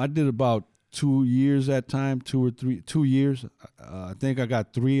 I did about 2 years that time, 2 or 3, 2 years. I think I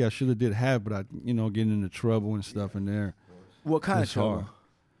got 3. I should have did half, but I getting into trouble and stuff in there. What kind of trouble? Hard.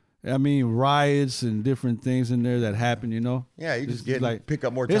 I mean, riots and different things in there that happen, Yeah, you just pick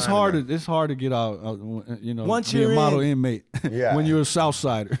up more time. It's hard to get out, once be you're a model in. Inmate when you're a South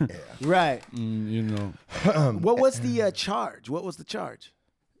Sider. Yeah. Right. What was the charge? What was the charge?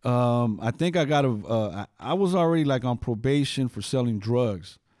 I think I got I was already like on probation for selling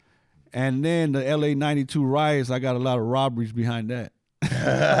drugs. And then the LA 92 riots, I got a lot of robberies behind that.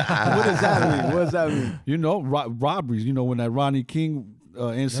 What does that mean? Robberies, when that Rodney King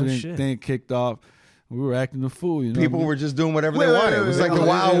incident thing kicked off, we were acting a fool. People were just doing whatever they wanted. It was like the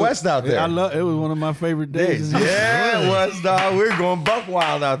Wild West out there. It was one of my favorite days. Yeah, it was, dog. We were going buck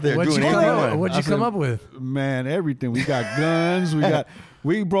wild out there. What'd you come up with? Man, everything. We got guns.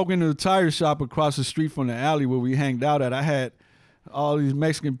 We broke into the tire shop across the street from the alley where we hanged out at. I had all these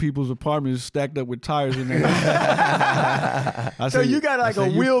Mexican people's apartments stacked up with tires in there. You got like a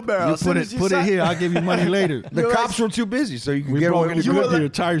wheelbarrow. Put it here. I'll give you money later. The cops were too busy, so you could get away with a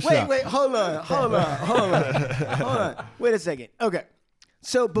tire shop. Wait, hold on. Wait a second. Okay.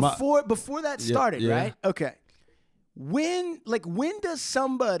 So before that started, right? Okay. When does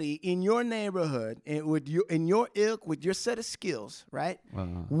somebody in your neighborhood in your ilk with your set of skills, right?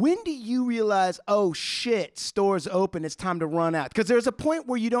 When do you realize, oh shit, store's open, it's time to run out? Because there's a point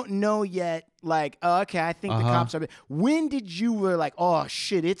where you don't know yet, like, oh, okay, I think the cops are. When did you were like, oh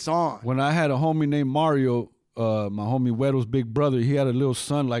shit, it's on? When I had a homie named Mario, my homie Weddle's big brother, he had a little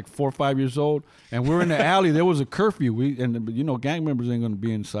son like 4 or 5 years old, and we're in the alley. There was a curfew. Gang members ain't gonna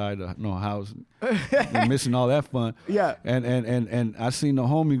be inside no house, missing all that fun. Yeah. And I seen the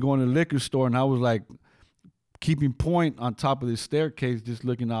homie going to the liquor store, and I was like keeping point on top of this staircase, just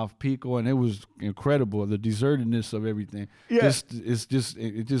looking off Pico, and it was incredible. The desertedness of everything. Yeah. It's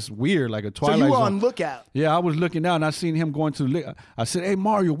just weird, like a Twilight Zone. So you were zone. on lookout. Yeah, I was looking out, and I seen him going to the I said, "Hey,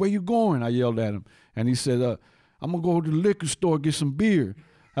 Mario, where you going?" I yelled at him. And he said, "I'm going to go to the liquor store, get some beer."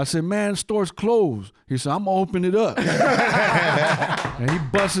 I said, "Man, the store's closed." He said, "I'm going to open it up." And he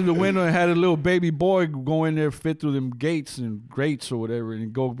busted the window and had a little baby boy go in there, fit through them gates and grates or whatever,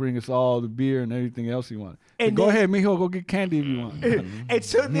 and go bring us all the beer and everything else he wanted. And go ahead, mijo, go get candy if you want. and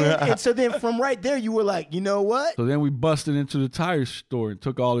so then from right there, you were like, you know what? So then we busted into the tire store and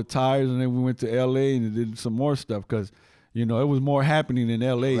took all the tires, and then we went to L.A. and did some more stuff because, you know, it was more happening in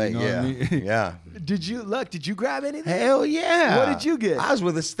L.A., you know what I mean? Yeah. Did you grab anything? Hell yeah. What did you get? I was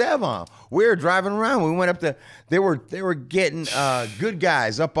with Esteban. We were driving around. We went up to, they were getting good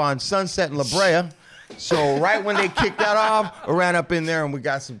guys up on Sunset and La Brea. So right when they kicked that off, I ran up in there and we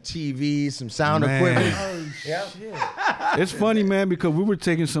got some TVs, some sound equipment. Oh, yeah. Shit. It's funny, man, because we were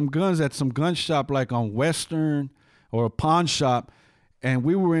taking some guns at some gun shop like on Western or a pawn shop, and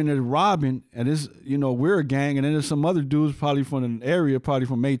we were in there robbing, and this, you know, we're a gang, and then there's some other dudes probably from an area, probably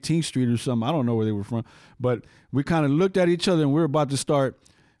from 18th Street or something. I don't know where they were from, but we kind of looked at each other, and we were about to start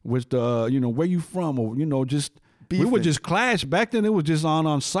with the, you know, where you from, or, you know, just beefing. We would just clash. Back then, it was just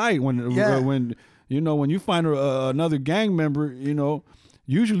on site when you know, when you find another gang member, you know,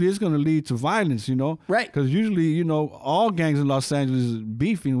 usually it's going to lead to violence, you know? Right. Because usually, you know, all gangs in Los Angeles is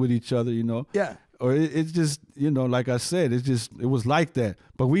beefing with each other, you know? Yeah. Or it's just, you know, like I said, it was like that.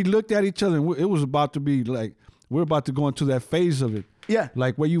 But we looked at each other, and it was about to be like, we're about to go into that phase of it. Yeah.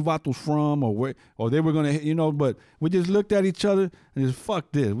 Like where you vatos from, or they were going to, you know, but we just looked at each other and just,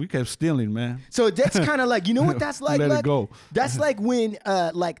 fuck this. We kept stealing, man. So that's kind of like, you know what that's like? Let it go. That's like when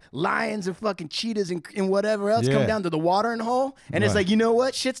like lions and fucking cheetahs and whatever else come down to the watering hole. And it's like, you know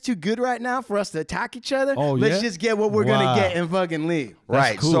what? Shit's too good right now for us to attack each other. Oh, Let's just get what we're going to get and fucking leave.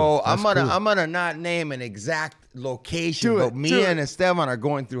 Right. Cool. So I'm gonna not name an exact location, but me and Esteban are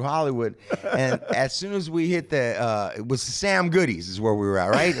going through Hollywood, and as soon as we hit the it was Sam Goodies is where we were at,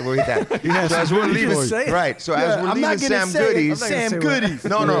 right? We hit that. So as we're leaving, right? So as we're leaving Sam Goodies, Sam Goodies.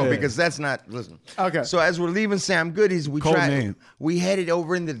 No, because that's not. Listen. Okay. So as we're leaving Sam Goodies, we headed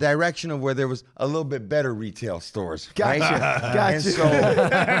over in the direction of where there was a little bit better retail stores. Gotcha. Right? Gotcha. And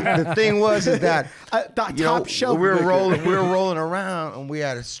so the thing was is that top shelf. we were rolling around, and we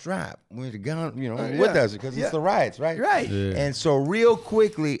had a strap. We had a gun, you know, with us because it's the riots, right? Right. Yeah. And so real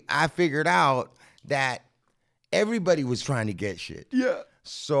quickly, I figured out that everybody was trying to get shit. Yeah.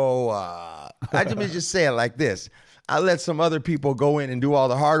 So I just say it like this. I let some other people go in and do all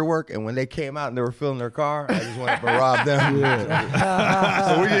the hard work, and when they came out and they were filling their car, I just went up and robbed them.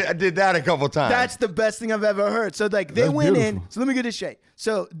 So I did that a couple times. That's the best thing I've ever heard. So like they went in. So let me get this straight.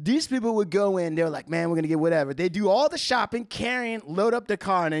 So these people would go in. They're like, man, we're gonna get whatever. They do all the shopping, load up the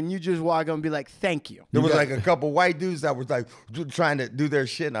car, and then you just walk up and be like, thank you. There was like a couple white dudes that was like trying to do their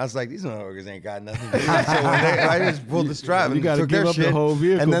shit, and I was like, these motherfuckers ain't got nothing to do. So I just pulled the strap and took their shit.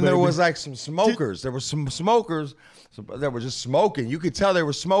 And then there was like some smokers. There were some smokers that were just smoking. You could tell they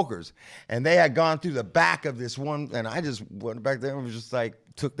were smokers, and they had gone through the back of this one, and I just went back there and was just like,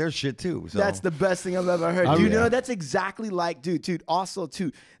 took their shit too. So. That's the best thing I've ever heard. You know, that's exactly like, dude, also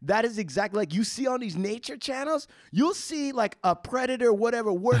too, that is exactly like you see on these nature channels, you'll see like a predator,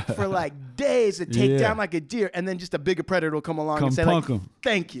 whatever, work for like days to take down like a deer, and then just a bigger predator will come along and say like,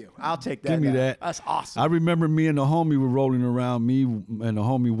 thank you, I'll take that. Give me that. That's awesome. I remember me and the homie were rolling around, me and the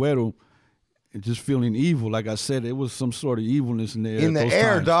homie Weddle, and just feeling evil. Like I said, it was some sort of evilness in the air. In the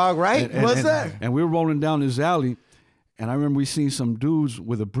air, times. Dog, right? What's that? And we were rolling down this alley, and I remember we seen some dudes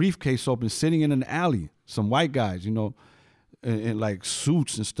with a briefcase open sitting in an alley, some white guys, you know, in like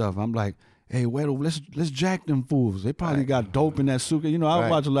suits and stuff. I'm like, hey, Weddle, let's jack them fools. They probably got dope in that suit. You know, I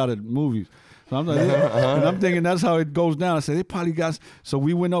watch a lot of movies. So I'm like, and I'm thinking that's how it goes down. I said, they probably got, so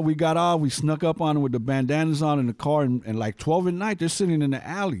we went up, we got off, we snuck up on them with the bandanas on in the car, and like 12 at night, they're sitting in the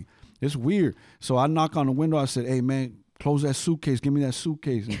alley. It's weird. So I knock on the window. I said, hey, man, close that suitcase. Give me that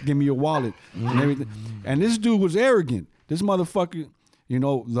suitcase. And give me your wallet and everything. And this dude was arrogant. This motherfucker, you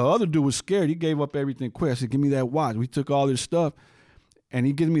know, the other dude was scared. He gave up everything quick. I said, give me that watch. We took all this stuff. And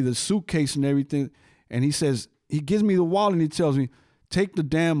he gives me the suitcase and everything. And he says, he gives me the wallet and he tells me, take the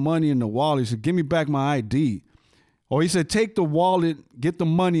damn money in the wallet. He said, give me back my ID. Or he said, take the wallet, get the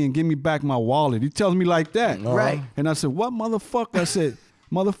money, and give me back my wallet. He tells me like that. Right. And I said, what motherfucker? I said,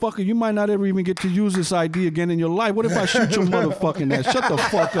 motherfucker, you might not ever even get to use this ID again in your life. What if I shoot your motherfucking ass? Shut the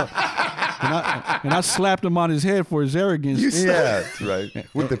fuck up. and I slapped him on his head for his arrogance. Yeah, that's right.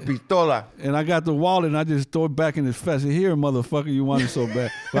 With the pistola. And I got the wallet and I just throw it back in his face. I said, here, motherfucker, you want it so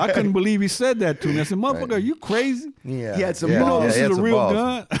bad. But I couldn't believe he said that to me. I said, motherfucker, are you crazy? Yeah. He had some You know balls. this is a real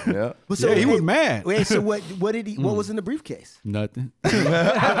gun? Yeah. But so, Yeah, he was mad. Wait, so what did he? What was in the briefcase? Nothing. You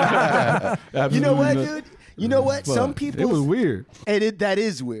know what, Absolutely dude? You know what? Fuck. Some people. It was weird. And that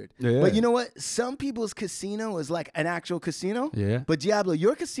is weird. Yeah. But you know what? Some people's casino is like an actual casino. Yeah. But Diablo,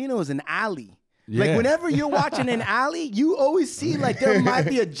 your casino is an alley. Yeah. Like whenever you're watching an alley, you always see like there might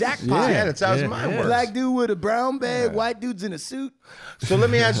be a jackpot. Yeah, that's how mine works. Black dude with a brown bag, white dude's in a suit. So let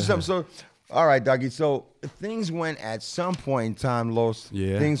me ask you something. So, all right, Doggy. So things went at some point in time, Los.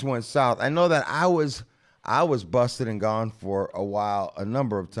 Yeah. Things went south. I know that I was busted and gone for a while, a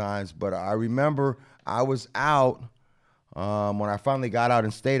number of times, but I remember I was out when I finally got out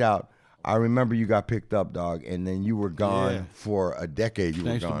and stayed out. I remember you got picked up, dog, and then you were gone for a decade.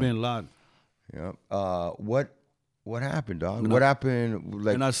 Thanks for Bin Laden. Yeah. What happened, dog? What happened?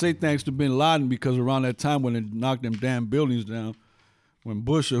 Like, And I say thanks to Bin Laden because around that time when they knocked them damn buildings down, when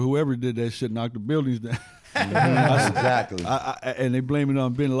Bush or whoever did that shit knocked the buildings down. exactly. And they blame it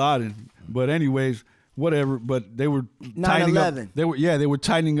on Bin Laden. But anyways, whatever. But they were tightening up. 9/11. They were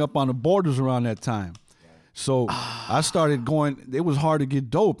tightening up on the borders around that time. So I started going. It was hard to get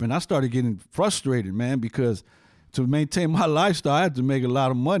dope, and I started getting frustrated, man, because to maintain my lifestyle, I had to make a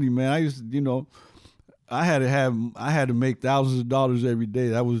lot of money, man. I used to, I had to make thousands of dollars every day.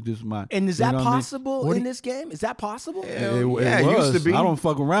 That was just my. And is that possible I mean? in this game? Is that possible? It it was. used to be. I don't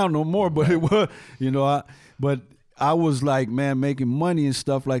fuck around no more, but it was. But I was like, man, making money and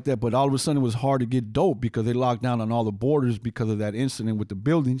stuff like that. But all of a sudden, it was hard to get dope because they locked down on all the borders because of that incident with the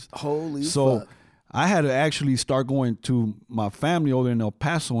buildings. Holy so fuck. I had to actually start going to my family over there in El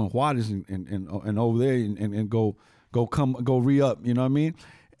Paso and Juarez and over there and go re-up, you know what I mean?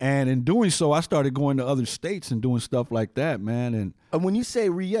 And in doing so, I started going to other states and doing stuff like that, man. And when you say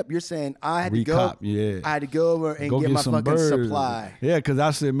re-up, you're saying I had to Recop, go. yeah. I had to go over and go get my some fucking birds. supply. Yeah, because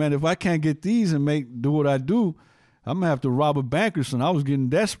I said, man, if I can't get these and do what I do, I'm gonna have to rob a bank or something. I was getting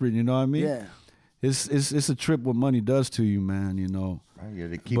desperate, you know what I mean? Yeah. It's a trip what money does to you, man, Yeah,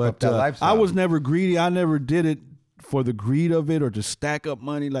 to keep up that lifestyle. I was never greedy. I never did it for the greed of it or to stack up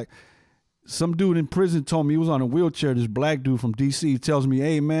money. Like some dude in prison told me, he was on a wheelchair, this black dude from DC, he tells me,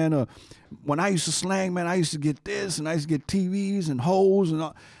 hey man, when I used to slang, man, I used to get this and I used to get TVs and hoes and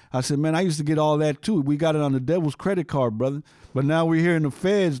all. I said, man, I used to get all that too. We got it on the devil's credit card, brother. But now we're here in the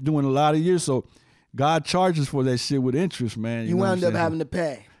feds doing a lot of years, so God charges for that shit with interest, man. You wound up having to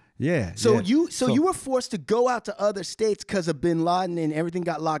pay. Yeah. So yeah. you were forced to go out to other states because of Bin Laden and everything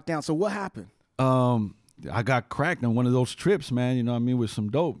got locked down. So what happened? I got cracked on one of those trips, man. You know what I mean, with some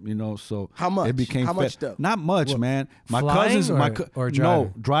dope. So how much? It became how much dope? Not much, man. My flying cousins, or driving?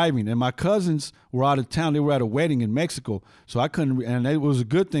 No, driving. And my cousins were out of town. They were at a wedding in Mexico, so I couldn't. And it was a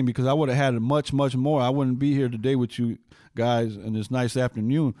good thing because I would have had much more. I wouldn't be here today with you guys in this nice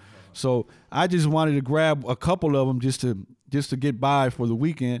afternoon. So I just wanted to grab a couple of them just to get by for the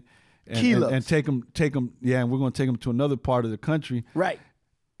weekend, and take them. Yeah, and we're gonna take them to another part of the country. Right.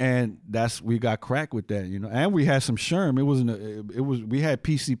 And we got cracked with that, And we had some Sherm. We had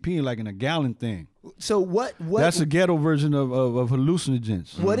PCP like in a gallon thing. So what? That's a ghetto version of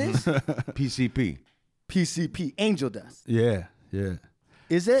hallucinogens. What is PCP? PCP, angel dust. Yeah.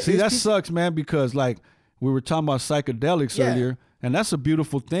 Is it? See, that sucks, man, because like we were talking about psychedelics earlier, and that's a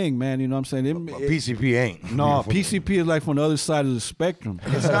beautiful thing, man. You know what I'm saying? PCP ain't. No, PCP is like from the other side of the spectrum.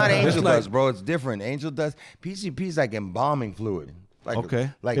 It's not angel dust, bro. It's different. Angel dust. PCP is like embalming fluid.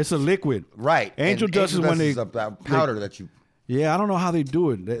 Like it's a liquid, right? Angel dust is when they a powder that you. Yeah, I don't know how they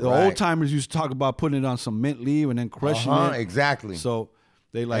do it. The old timers used to talk about putting it on some mint leaf and then crushing it. Exactly. So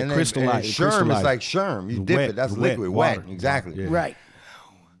they like and crystallize. Sherm is like Sherm. You dip it. That's liquid, wet. Exactly. Yeah. Right.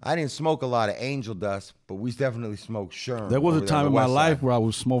 I didn't smoke a lot of angel dust, but we definitely smoked Sherm. There was a time in my life where I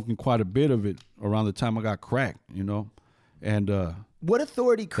was smoking quite a bit of it around the time I got cracked, And what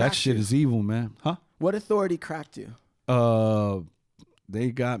authority cracked that shit you? is evil, man. Huh? What authority cracked you? They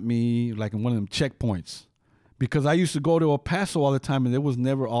got me like in one of them checkpoints. Because I used to go to El Paso all the time and there was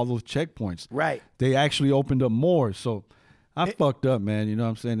never all those checkpoints. Right. They actually opened up more. So I fucked up, man. You know what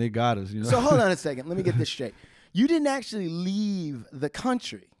I'm saying? They got us. So hold on a second. Let me get this straight. You didn't actually leave the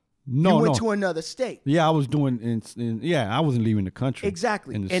country. No, you went to another state. Yeah, I was doing. I wasn't leaving the country.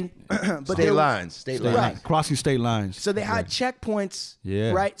 Exactly. But state lines, crossing state lines. So they had checkpoints.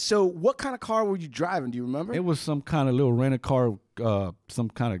 Yeah. Right. So what kind of car were you driving? Do you remember? It was some kind of little rental car, some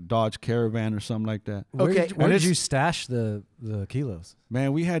kind of Dodge Caravan or something like that. Where did you stash the kilos?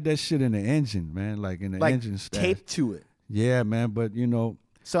 Man, we had that shit in the engine, man, like in the engine stash. taped to it. Yeah, man, but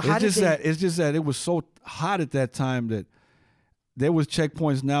So it's just that it was so hot at that time that there was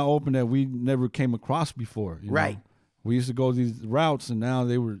checkpoints now open that we never came across before. Right. We used to go these routes, and now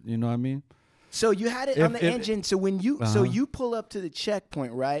they were, you know what I mean? So you had it on the engine. So when you so you pull up to the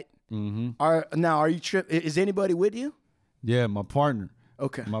checkpoint, right? Mm-hmm. Are you Is anybody with you? Yeah, my partner.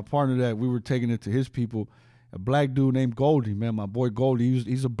 Okay. My partner that we were taking it to his people, a black dude named Goldie, man. My boy Goldie.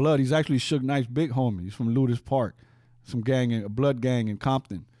 He's a blood. He's actually Suge Knight's big homie. He's from Ludus Park, a blood gang in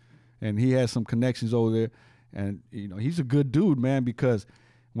Compton, and he has some connections over there. And he's a good dude, man. Because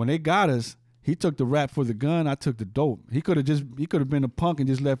when they got us, he took the rap for the gun. I took the dope. He could have been a punk and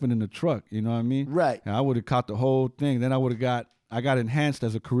just left it in the truck. You know what I mean? Right. And I would have caught the whole thing. Then I got enhanced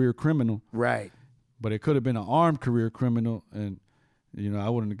as a career criminal. Right. But it could have been an armed career criminal, and I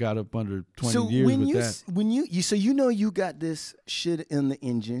wouldn't have got up under 20 years with that. So when you got this shit in the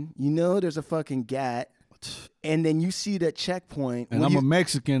engine, there's a fucking gat, and then you see that checkpoint. And I'm a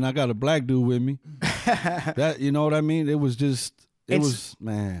Mexican. I got a black dude with me. That you know what I mean? It was just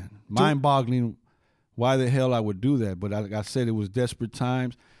mind-boggling. Why the hell I would do that? But like I said, it was desperate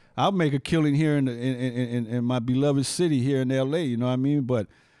times. I'll make a killing here in my beloved city here in L.A. You know what I mean? But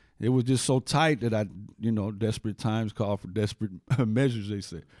it was just so tight that desperate times call for desperate measures, they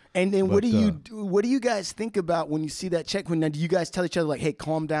say. And then what do you guys think about when you see that checkpoint? Now, do you guys tell each other like, hey,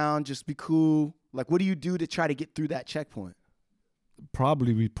 calm down, just be cool? Like, what do you do to try to get through that checkpoint?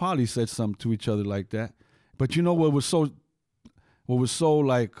 We probably said something to each other like that. But what was so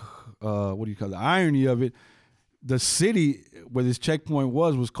like, what do you call it? The irony of it, the city where this checkpoint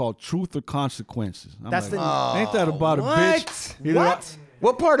was called Truth or Consequences. Ain't that about a bitch? What?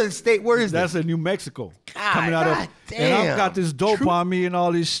 What part of the state? Where is That's this? in New Mexico. Coming out of, and I've got this dope on me and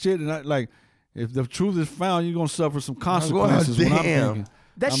all this shit. And if the truth is found, you're gonna suffer some consequences. What I'm thinking.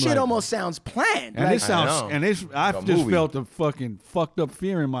 That shit almost sounds planned. And I just felt the fucking fucked up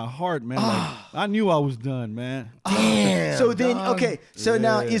fear in my heart, man. I knew I was done, man. Damn. So then, okay. So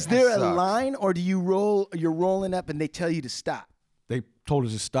now, is there a line, or do you're rolling up and they tell you to stop? They told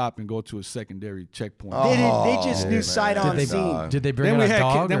us to stop and go to a secondary checkpoint. They just knew sight on scene. Did they bring a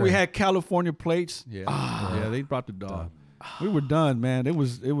dog? Then we had California plates. Yeah, they brought the dog. We were done, man. It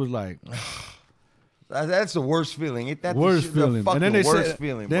was like. That's the worst feeling. Ain't that worst feeling? And then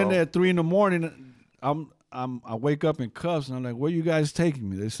feeling, bro. Then at 3 a.m, I wake up in cuffs and I'm like, where you guys taking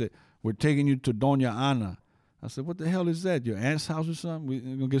me? They said, we're taking you to Doña Ana. I said, what the hell is that? Your aunt's house or something? We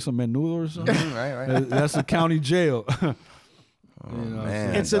gonna get some menudo or something? right. That's a county jail.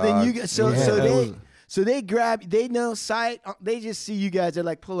 Man, and so dog. Then they know sight. They just see you guys. They're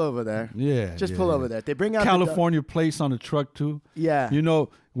like, pull over there. Yeah, just pull over there. They bring out California plates on the truck too. Yeah,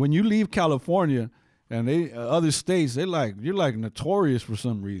 when you leave California and they other states, you're like notorious for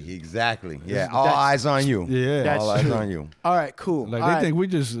some reason. Exactly. Yeah, all eyes on you. Yeah, that's all true. eyes on you. All right, cool. They think we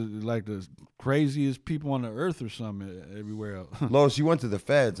just like the craziest people on the earth or something everywhere else. Lois, you went to the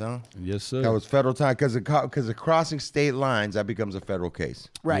feds, huh? Yes, sir. That was federal time because of crossing state lines. That becomes a federal case.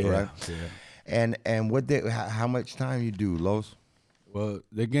 Right. Yeah. Right. Yeah. And how much time you do, Lois? Well,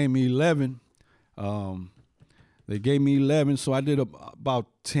 they gave me 11. So I did about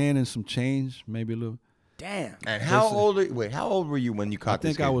 10 and some change, maybe a little. Damn. And how old were you when you caught this?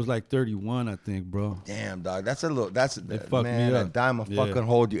 I think I was like 31, I think, bro. Damn, dog. That's a dime will fucking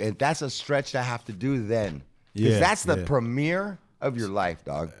hold you. And that's a stretch to have to do then. Because that's the premiere of your life,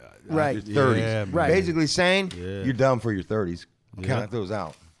 dog. Right. Your 30s. Yeah, right. Basically saying you're done for your 30s. Count those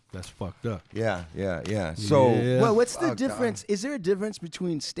out. That's fucked up. Yeah. So, well, what's the difference? God. Is there a difference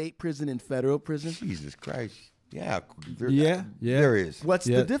between state prison and federal prison? Jesus Christ. Yeah. There is. What's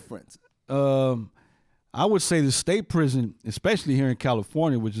the difference? I would say the state prison, especially here in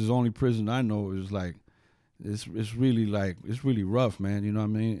California, which is the only prison I know, is like, it's really rough, man. You know what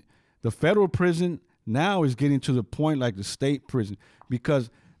I mean? The federal prison now is getting to the point like the state prison, because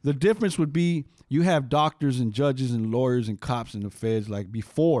the difference would be you have doctors and judges and lawyers and cops in the feds like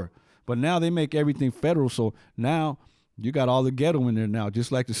before, but now they make everything federal. So now you got all the ghetto in there now,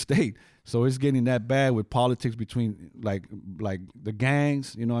 just like the state. So it's getting that bad with politics between like the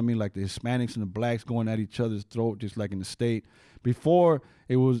gangs, you know what I mean? Like the Hispanics and the blacks going at each other's throat, just like in the state. Before,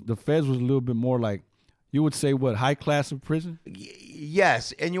 the feds was a little bit more like, you would say what, high class of prison?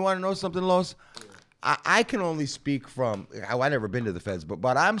 Yes. And you want to know something, Los? I can only speak from, I never been to the feds, but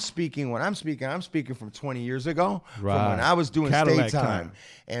when I'm speaking from 20 years ago, right. From when I was doing Cadillac state time.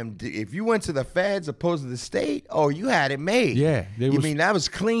 And if you went to the feds opposed to the state, you had it made. Yeah. mean, that was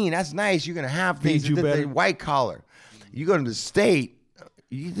clean. That's nice. You're going to have things, the white collar. You go to the state,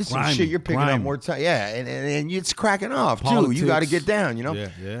 this some shit you're picking up more time. Yeah, and it's cracking off, politics, too. You got to get down,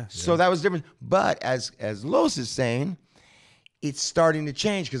 Yeah. So that was different. But as Los is saying, it's starting to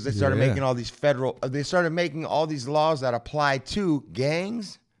change because they started making all these they started making all these laws that apply to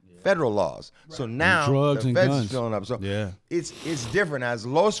gangs, federal laws. Right. So now drugs the and feds guns. is filling up. So it's different. As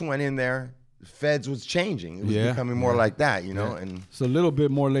Los went in there, the feds was changing. It was becoming more like that, you know. And it's a little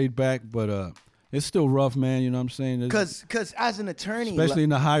bit more laid back, but it's still rough, man. You know what I'm saying? Because as an attorney, especially in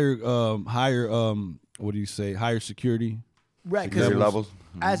the higher what do you say, higher security, right? Because levels.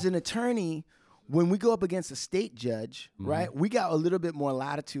 As an attorney, when we go up against a state judge, right, we got a little bit more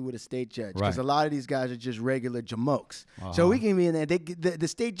latitude with a state judge because a lot of these guys are just regular jamokes. So we can be in there. The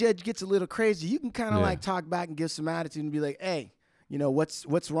state judge gets a little crazy. You can kind of like talk back and give some attitude and be like, hey, you know,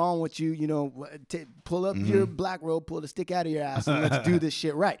 what's wrong with you? You know, pull up your black robe, pull the stick out of your ass, and let's do this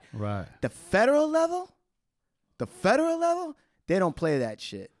shit right. Right. The federal level, they don't play that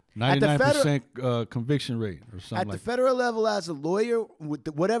shit. 99% conviction rate or something at the federal level, as a lawyer, with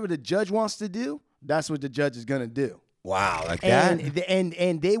whatever the judge wants to do, that's what the judge is gonna do. Wow, like that.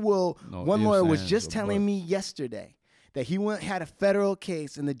 And they will. One lawyer was just telling me yesterday that he had a federal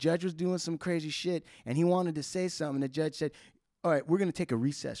case and the judge was doing some crazy shit and he wanted to say something. The judge said, all right, we're going to take a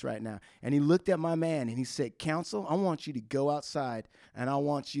recess right now. And he looked at my man and he said, counsel, I want you to go outside and I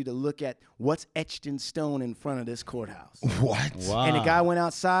want you to look at what's etched in stone in front of this courthouse. What? Wow. And the guy went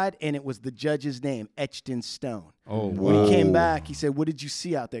outside and it was the judge's name etched in stone. Oh, wow. When he came back, he said, what did you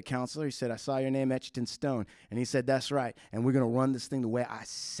see out there, counselor? He said, I saw your name etched in stone. And he said, that's right. And we're going to run this thing the way I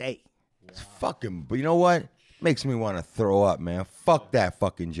say. It's fucking, but you know what? Makes me want to throw up, man. Fuck that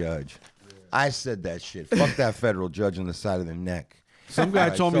fucking judge. I said that shit. Fuck that federal judge on the side of the neck. Some guy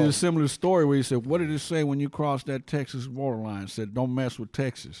told me a similar story where he said, what did it say when you crossed that Texas borderline? It said, don't mess with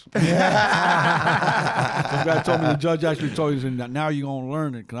Texas. Some guy told me the judge actually told you, now you're going to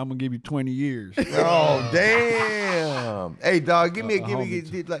learn it because I'm going to give you 20 years. Oh, damn. Hey, dog, give me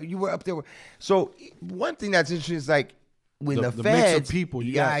like you were up there. So one thing that's interesting is like when the feds. Mix of people.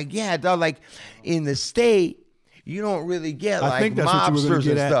 Yeah, dog, like in the state, you don't really get like think that's what you were mobsters gonna and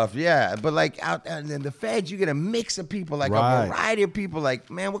get stuff. Yeah, but like out and then the feds, you get a mix of people, like a variety of people.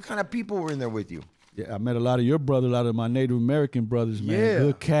 Like, man, what kind of people were in there with you? Yeah, I met a lot of your brothers, a lot of my Native American brothers, man. Yeah.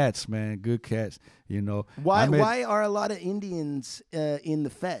 Good cats, man. Good cats. You know. Why are a lot of Indians in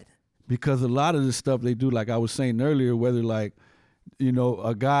the Fed? Because a lot of the stuff they do, like I was saying earlier, whether like, you know,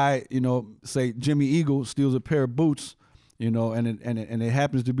 a guy, you know, say Jimmy Eagle steals a pair of boots, you know, and it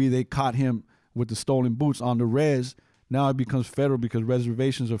happens to be they caught him with the stolen boots on the res. Now it becomes federal because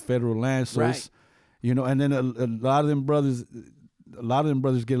reservations are federal land. So it's, you know, and then a lot of them brothers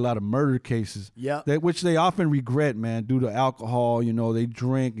get a lot of murder cases. Yeah. Which they often regret, man, due to alcohol. You know, they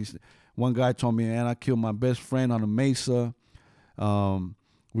drink. One guy told me, man, I killed my best friend on a mesa.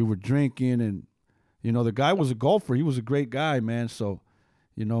 We were drinking and, you know, the guy was a golfer. He was a great guy, man. So,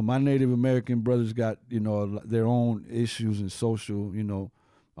 you know, my Native American brothers got, you know, their own issues and social, you know,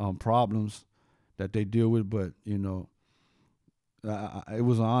 problems that they deal with, but you know, it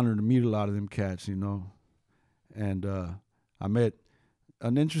was an honor to meet a lot of them cats, you know, and I met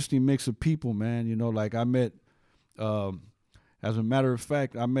an interesting mix of people, man. You know, like I met, as a matter of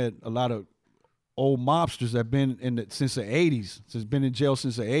fact, I met a lot of old mobsters that have been since the '80s, been in jail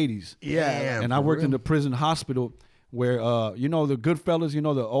since the '80s. Yeah, and I worked in the prison hospital where, you know, the Goodfellas, you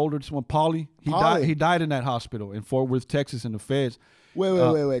know, the older one, Paulie, he died in that hospital in Fort Worth, Texas, in the feds.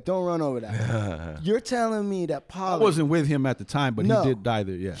 Wait. Don't run over that. You're telling me that Paulie... I wasn't with him at the time, but he did die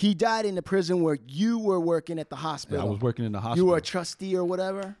there, yeah. He died in the prison where you were working at the hospital. Yeah, I was working in the hospital. You were a trustee or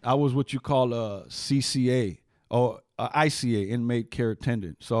whatever? I was what you call a CCA or ICA, inmate care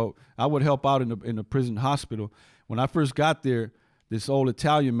attendant. So I would help out in the prison hospital. When I first got there, this old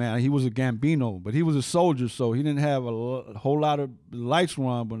Italian man, he was a Gambino, but he was a soldier, so he didn't have a whole lot of lights were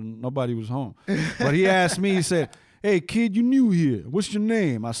on, but nobody was home. But he asked me, he said, hey, kid, you new here. What's your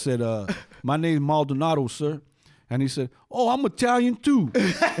name? I said, my name's Maldonado, sir. And he said, oh, I'm Italian, too. so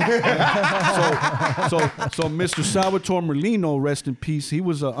Mr. Salvatore Merlino, rest in peace, he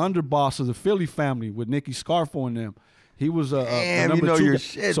was an underboss of the Philly family with Nicky Scarfo and them. He was a number 2. Your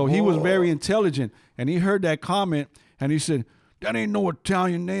shit, so he was very intelligent. And he heard that comment, and he said, that ain't no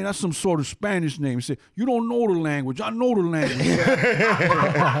Italian name. That's some sort of Spanish name. He said, you don't know the language. I know the language.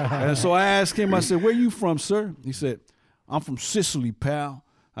 And so I asked him, I said, where you from, sir? He said, I'm from Sicily, pal.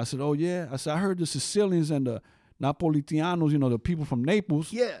 I said, oh, yeah? I said, I heard the Sicilians and the Napolitanos, you know, the people from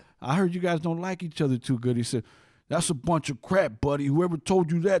Naples. Yeah. I heard you guys don't like each other too good. He said, that's a bunch of crap, buddy. Whoever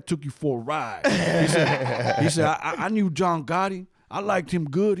told you that took you for a ride. He said, I knew John Gotti. I liked him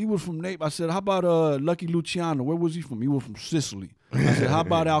good. He was from Naples. I said, how about Lucky Luciano? Where was he from? He was from Sicily. I said, how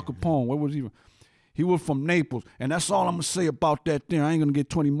about Al Capone? Where was he from? He was from Naples. And that's all I'm going to say about that thing. I ain't going to get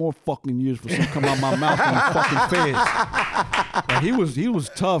 20 more fucking years for something come out my mouth from the fucking feds. And he was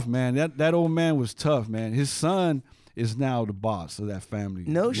tough, man. That old man was tough, man. His son is now the boss of that family.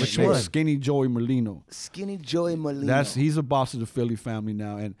 No shit. Skinny Joey Molino. Skinny Joey Molino. He's a boss of the Philly family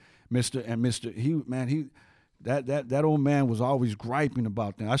now. And Mr. That old man was always griping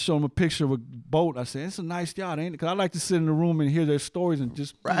about that. I showed him a picture of a boat. I said, "It's a nice yacht, ain't it?" Because I like to sit in the room and hear their stories and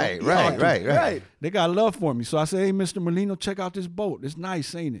just Right. They got love for me. So I said, "Hey, Mr. Molino, check out this boat. It's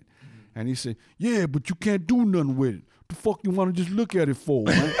nice, ain't it?" And he said, "Yeah, but you can't do nothing with it. The fuck you want to just look at it for,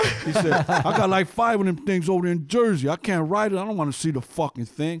 man?" He said, "I got like 5 of them things over there in Jersey. I can't ride it. I don't want to see the fucking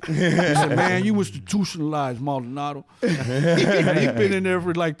thing." He said, "Man, you institutionalized, Maldonado." And he's been in there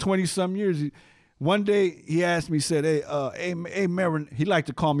for like 20-some years. One day he asked me, he said, hey, Marin. He liked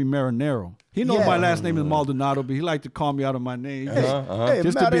to call me Marinero. He knows my last name is Maldonado, but he liked to call me out of my name.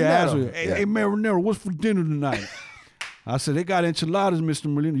 Just to be an asshole. Hey, Marinero, what's for dinner tonight? I said, "They got enchiladas, Mr.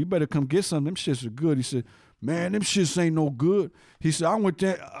 Molino. You better come get some. Them shits are good." He said, "Man, them shits ain't no good." He said, "I went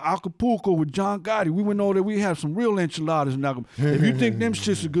to Acapulco with John Gotti. We went over there. We had some real enchiladas in Acapulco. If you think them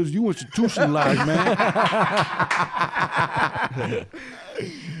shits are good, you institutionalized, man."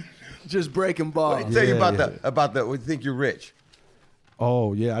 Just breaking balls. Let me tell you about the. We think you're rich.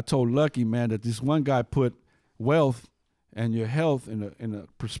 Oh yeah, I told Lucky, man, that this one guy put wealth and your health in a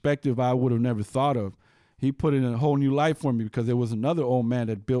perspective I would have never thought of. He put it in a whole new life for me because there was another old man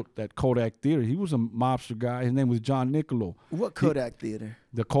that built that Kodak Theater. He was a mobster guy. His name was John Nicolo. What Kodak Theater?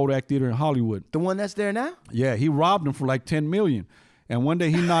 The Kodak Theater in Hollywood. The one that's there now? Yeah, he robbed him for like $10 million. And one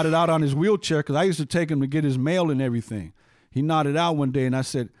day he nodded out on his wheelchair because I used to take him to get his mail and everything. He nodded out one day and I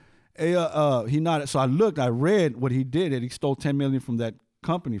said, "Hey, he nodded." So I looked, I read what he did, and he stole $10 million from that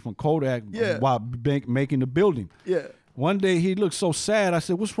company, from Kodak, while making the building. Yeah. One day he looked so sad. I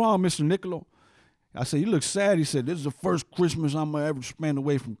said, "What's wrong, Mr. Nicolo?" I said, "You look sad." He said, "This is the first Christmas I'm going to ever spend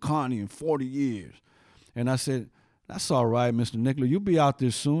away from Connie in 40 years. And I said, "That's all right, Mr. Nicolo. You'll be out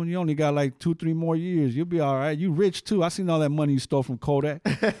there soon. You only got like 2-3 more years. You'll be all right. You rich, too. I seen all that money you stole from Kodak."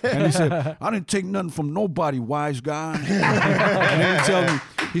 And he said, "I didn't take nothing from nobody, wise guy." And then he tell me,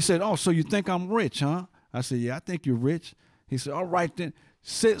 he said, "Oh, so you think I'm rich, huh?" I said, "Yeah, I think you're rich." He said, "All right, then.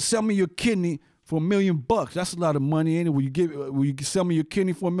 Sell me your kidney for $1 million. That's a lot of money, ain't it? Will you sell me your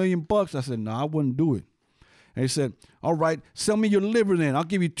kidney for $1 million? I said, "No, I wouldn't do it." And he said, "All right, sell me your liver then. I'll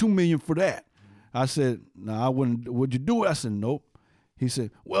give you $2 million for that." I said, "No, I wouldn't. Would you do it?" I said, "Nope." He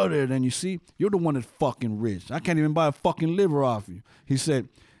said, "Well, then you see, you're the one that's fucking rich. I can't even buy a fucking liver off you." He said,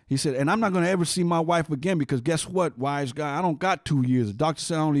 "And I'm not gonna ever see my wife again because guess what, wise guy? I don't got 2 years. The doctor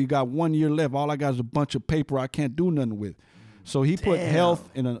said I only got 1 year left. All I got is a bunch of paper I can't do nothing with." So he put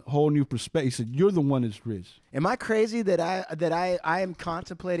health in a whole new perspective. He said, "You're the one that's rich." Am I crazy that I am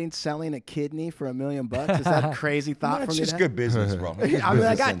contemplating selling a kidney for $1 million? Is that a crazy thought for me? It's just good business, bro. I mean,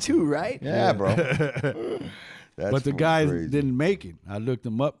 I got 2, right? Yeah, bro. But the guy didn't make it. I looked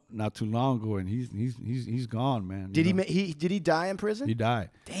him up not too long ago, and he's gone, man. Did he die in prison? He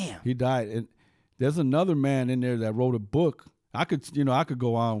died. Damn. He died. And there's another man in there that wrote a book. I could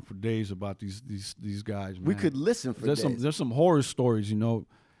go on for days about these guys, man. We could listen for days. There's some horror stories,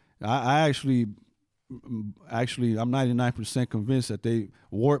 I actually I'm 99% convinced that they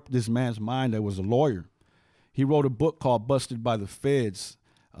warped this man's mind that was a lawyer. He wrote a book called Busted by the Feds.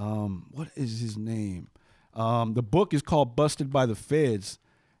 What is his name? The book is called Busted by the Feds.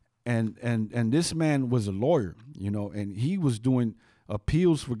 And this man was a lawyer, and he was doing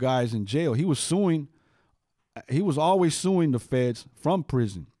appeals for guys in jail. He was always suing the feds from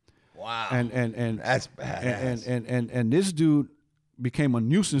prison. Wow. And that's badass. And this dude became a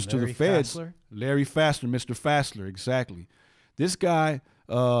nuisance to the feds. Fassler? Larry Fassler, Mr. Fassler, exactly. This guy,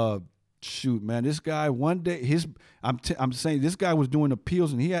 this guy one day I'm saying this guy was doing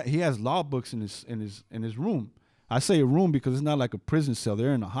appeals, and he has law books in his room. I say a room because it's not like a prison cell.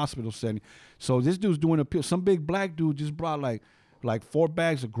 They're in a hospital setting. So this dude's doing appeals. Some big black dude just brought like 4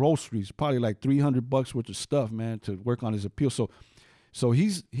 bags of groceries, probably like $300 worth of stuff, man, to work on his appeal. So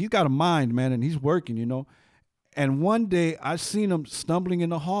he's got a mind, man, and he's working, And one day I seen him stumbling in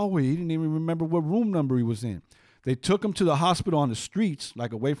the hallway. He didn't even remember what room number he was in. They took him to the hospital on the streets,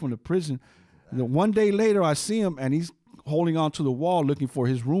 like away from the prison. One day later, I see him, and he's holding on to the wall looking for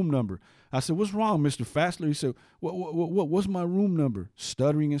his room number. I said, "What's wrong, Mr. Fassler?" He said, what's my room number?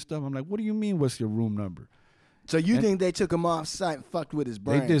 Stuttering and stuff. I'm like, "What do you mean, what's your room number?" So you think they took him off site and fucked with his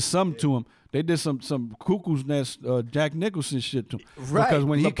brain? They did something to him. They did some cuckoo's nest, Jack Nicholson shit to him. Right, because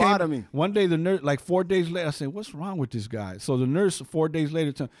when he lobotomy. came, one day the nurse, like 4 days later, I said, "What's wrong with this guy?" So the nurse 4 days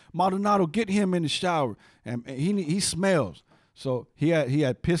later told him, "Maldonado, get him in the shower, and he smells." So he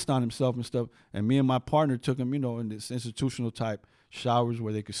had pissed on himself and stuff, and me and my partner took him, in this institutional type showers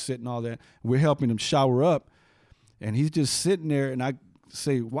where they could sit and all that. We're helping him shower up. and he's just sitting there, and I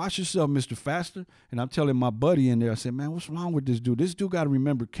say, watch yourself, Mr. Faster. And I'm telling my buddy in there, I said, man, what's wrong with this dude? This dude got to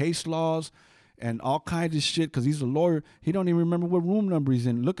remember case laws and all kinds of shit because he's a lawyer. He don't even remember what room number he's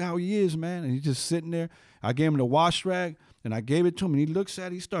in. Look how he is, man. And he's just sitting there. I gave him the wash rag, and I gave it to him, and he looks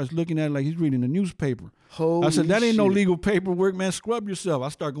at it. He starts looking at it like he's reading the newspaper. Holy I said, that ain't shit. no legal paperwork, man. Scrub yourself. I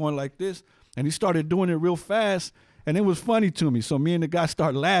start going like this, and he started doing it real fast, and it was funny to me. So me and the guy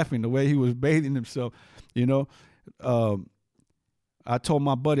started laughing the way he was bathing himself, you know. I told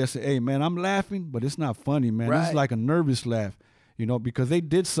my buddy, I said, hey, man, I'm laughing, but it's not funny, man. Right. This is like a nervous laugh, you know, because they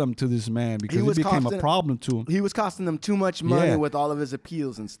did something to this man because it became a problem to him. He was costing them too much money with all of his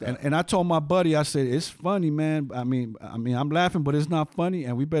appeals and stuff. And I told my buddy, I said, it's funny, man. I mean, I'm laughing, but it's not funny,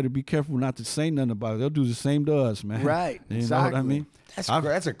 and we better be careful not to say nothing about it. They'll do the same to us, man. Right, You exactly. know what I mean?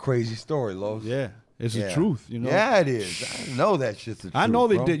 That's a crazy story, Los. Yeah. It's the truth, you know. Yeah, it is. I know that shit's the truth. I know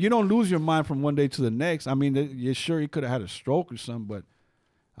they bro. did. You don't lose your mind from one day to the next. I mean, you're sure he could have had a stroke or something, but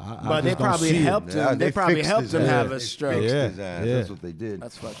but they probably helped him. Yeah, they probably helped him have a They stroke. fixed Yeah, his ass. yeah. That's what they did.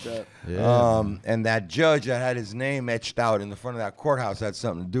 That's fucked up. Yeah. And that judge that had his name etched out in the front of that courthouse had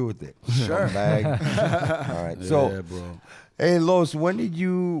something to do with it. Sure. Bag. All right. So, yeah, bro. hey, Los, when did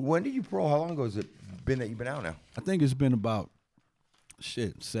you pro? How long ago has it been that you've been out now? I think it's been about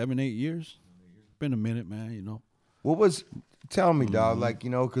 7-8 years. Been a minute, man. You know. Tell me, dog, like, you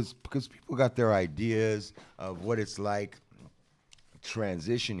know, because people got their ideas of what it's like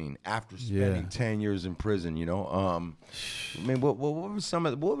transitioning after spending 10 years in prison, you know. I mean, what were some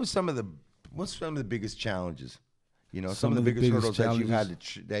of the biggest challenges? You know, some of the biggest hurdles that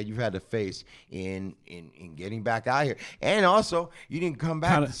you've had to face in getting back out here. And also, you didn't come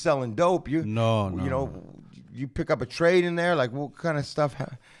back to selling dope. You pick up a trade in there. Like, what kind of stuff?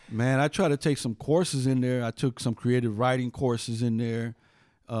 Man, I try to take some courses in there. I took some creative writing courses in there,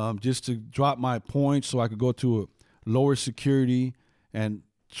 just to drop my points so I could go to a lower security and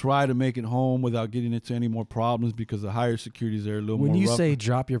try to make it home without getting into any more problems because the higher securities are a little more When you rougher. say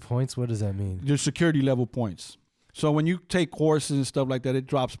drop your points, what does that mean? Your security level points. So when you take courses and stuff like that, it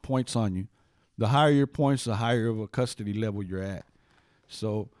drops points on you. The higher your points, the higher of a custody level you're at.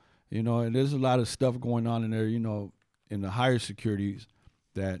 So, you know, and there's a lot of stuff going on in there, you know, in the higher securities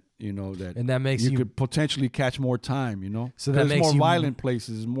that, you know, and that makes you could potentially catch more time, you know. So that there's makes more you violent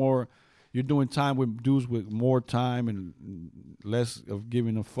places, more. You're doing time with dudes with more time and less of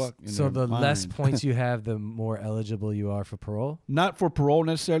giving a fuck. So the less points you have, the more eligible you are for parole? Not for parole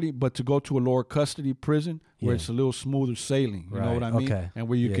necessarily, but to go to a lower custody prison where it's a little smoother sailing. You know what I mean? Okay. And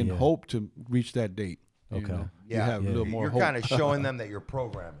where you can hope to reach that date. Okay. You know? Yeah, you have a little more you're hope. kind of showing them that you're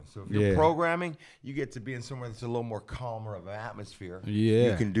programming. So if you're programming, you get to be in somewhere that's a little more calmer of an atmosphere.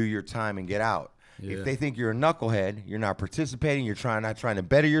 Yeah. You can do your time and get out. If they think you're a knucklehead, you're not participating, you're not trying to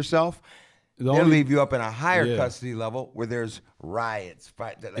better yourself, they'll leave you up in a higher custody level where there's riots,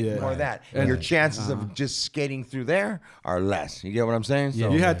 more of that. And your chances of just skating through there are less. You get what I'm saying? Yeah.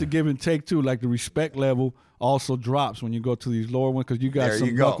 So, You have to give and take too. Like the respect level also drops when you go to these lower ones because you got some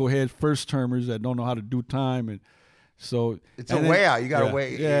knucklehead first termers that don't know how to do time, and so it's a way out. You got to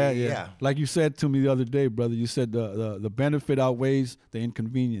weigh. Yeah. Like you said to me the other day, brother. You said the benefit outweighs the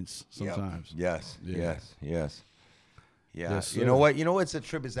inconvenience sometimes. Yep. Yes. Yeah. Yes, You know what? You know what's a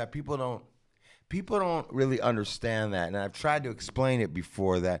trip is that people don't really understand that, and I've tried to explain it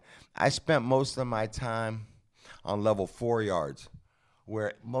before that I spent most of my time on level 4 yards,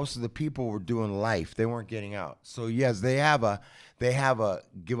 where most of the people were doing life. They weren't getting out. So yes, they have a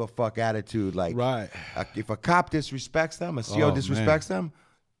give a fuck attitude. Like, if a cop disrespects them, a CO disrespects them,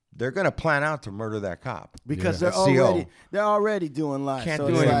 they're gonna plan out to murder that cop because they're already doing life. Can't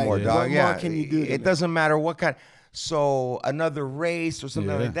do it anymore, dog. What more can you do? It doesn't matter what kind. So another race or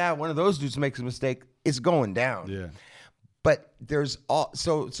something like that, one of those dudes makes a mistake, it's going down. Yeah. But there's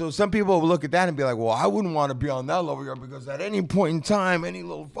so some people will look at that and be like, well, I wouldn't want to be on that level because at any point in time, any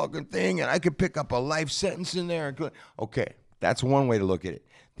little fucking thing, and I could pick up a life sentence in there. Okay, that's one way to look at it.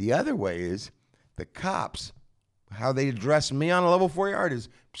 The other way is the cops, how they address me on a level 4 yard is,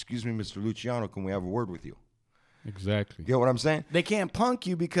 excuse me, Mr. Luciano, can we have a word with you? Exactly. You get what I'm saying? They can't punk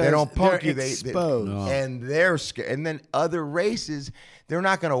you because they don't punk you. Exposed. And they're scared. And then other races, they're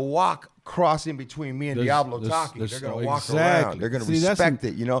not going to walk crossing between me and Diablo talking. They're going to walk around. They're going to respect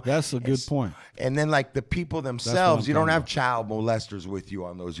it. You know, that's a good point. And then like the people themselves, you don't have child molesters with you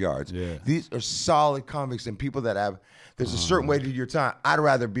on those yards. Yeah. These are solid convicts and people that have. There's a certain way to your time. I'd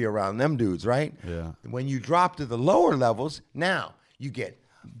rather be around them dudes, right? Yeah. When you drop to the lower levels, now you get.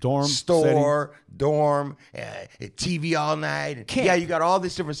 Dorm, dorm, TV all night. Yeah, you got all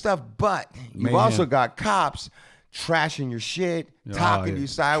this different stuff, but you've also got cops trashing your shit, talking to you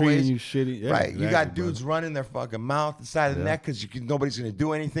sideways. Treating you shitty. Yeah, right. Exactly, you got dudes running their fucking mouth inside of the neck because nobody's going to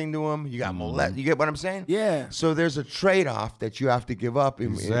do anything to them. You got molest. You get what I'm saying? Yeah. So there's a trade-off that you have to give up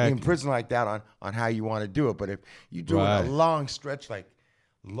in prison like that on how you want to do it. But if you do it a long stretch like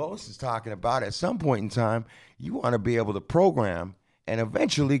Lois is talking about, at some point in time, you want to be able to program and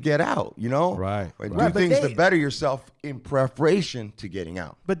eventually get out, you know? Right. Or do things to better yourself in preparation to getting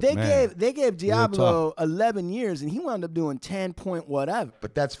out. But they gave Diablo 11 years, and he wound up doing 10 point whatever.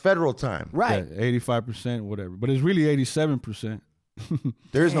 But that's federal time. Right. Yeah, 85%, whatever. But it's really 87%.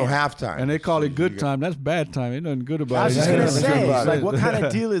 There's no halftime. And they call it good time. That's bad time. Ain't nothing good about it. I was just going to say, like, what kind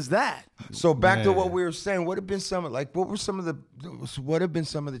of deal is that? So back to what we were saying, what have been some of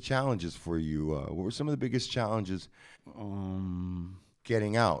the challenges for you? What were some of the biggest challenges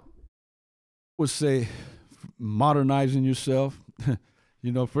getting out? I would say modernizing yourself.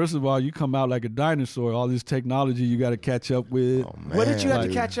 You know, first of all, you come out like a dinosaur. All this technology you got to catch up with. Oh, man. What did you have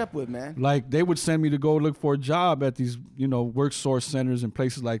to catch up with, man? Like, they would send me to go look for a job at these, you know, work source centers and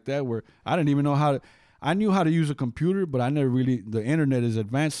places like that where I didn't even know how to. I knew how to use a computer, but I never really. The internet has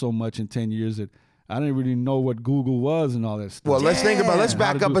advanced so much in 10 years that I didn't really know what Google was and all that stuff. Well, let's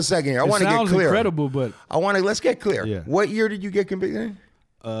back up a second here. I want to get clear. It sounds incredible, but let's get clear. Yeah. What year did you get convicted?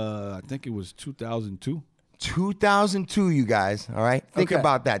 I think it was 2002. 2002, you guys, all right? Think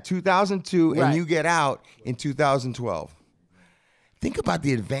about that. 2002, and you get out in 2012. Think about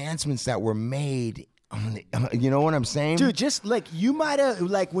the advancements that were made. You know what I'm saying? Dude, just like you might have,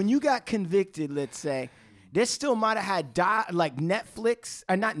 like when you got convicted, let's say, they still might have had like Netflix,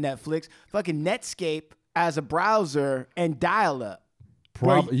 or not Netflix, fucking Netscape as a browser and dial-up.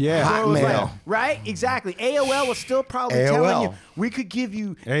 Hotmail. Right? Exactly. AOL was still probably telling you, we could give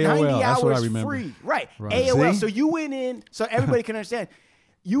you 90 hours free. Right. AOL. See? So you went in, so everybody can understand,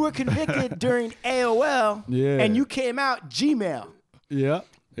 you were convicted during AOL, and you came out Gmail. Yeah.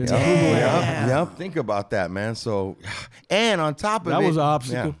 Yep. Think about that, man. So, and on top of that was an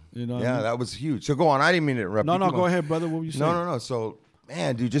obstacle. You know that was huge. So go on. I didn't mean to interrupt you. No, go ahead, brother. What were you saying? No. So,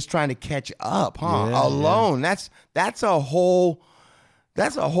 man, dude, just trying to catch up, huh? Alone. That's a whole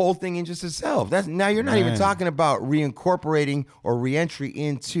thing in just itself. Now you're not even talking about reincorporating or reentry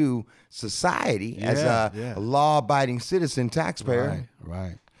into society as a law-abiding citizen taxpayer.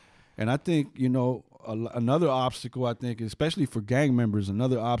 Right. And I think, you know, another obstacle, I think, especially for gang members,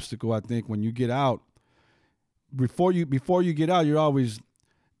 another obstacle, I think, when you get out, before you get out, you're always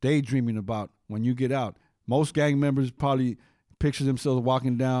daydreaming about when you get out. Most gang members probably picture themselves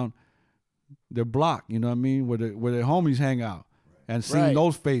walking down their block, you know what I mean, where their homies hang out. And seeing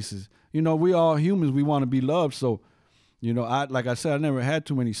those faces, you know, we all humans. We want to be loved. So, you know, like I said, I never had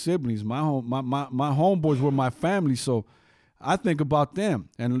too many siblings. My homeboys were my family. So, I think about them.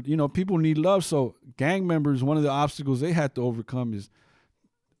 And you know, people need love. So, gang members, one of the obstacles they had to overcome is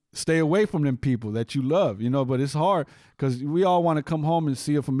stay away from them people that you love. You know, but it's hard because we all want to come home and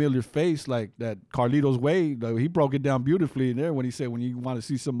see a familiar face like that. Carlito's Way, he broke it down beautifully there when he said, when you want to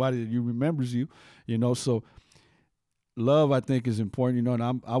see somebody that remembers you, you know. So. Love, I think, is important, you know,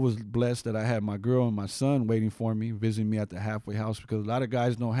 and I was blessed that I had my girl and my son waiting for me, visiting me at the halfway house, because a lot of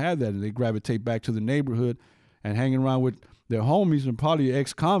guys don't have that, and they gravitate back to the neighborhood and hanging around with their homies and probably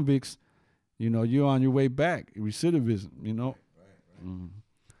ex-convicts. You know, you're on your way back, recidivism, you know. Right.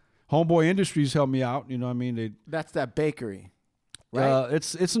 Homeboy Industries helped me out, you know what I mean? That's that bakery, right?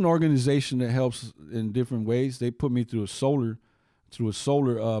 It's an organization that helps in different ways. They put me through a solar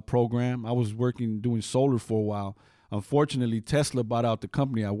program. I was doing solar for a while. Unfortunately, Tesla bought out the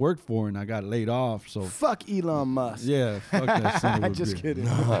company I worked for, and I got laid off. So fuck Elon Musk. Yeah, fuck that son of a bitch. Just kidding.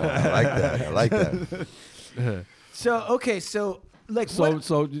 No, I like that. So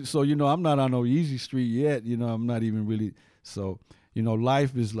you know, I'm not on no easy street yet. You know, I'm not even really. So you know,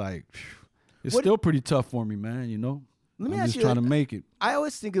 life is like, it's still pretty tough for me, man. You know, I'm just trying to make it. I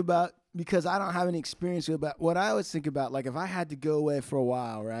always think about, because I don't have any experience with that. What I always think about, like, if I had to go away for a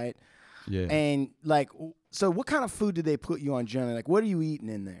while, right? Yeah. And like, so what kind of food did they put you on generally? Like, what are you eating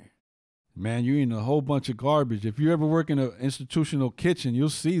in there? Man, you're eating a whole bunch of garbage. If you ever work in an institutional kitchen, you'll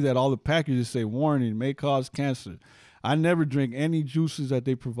see that all the packages say warning, may cause cancer. I never drink any juices that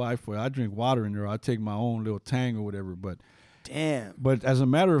they provide for you. I drink water in there. I take my own little Tang or whatever. But damn. But as a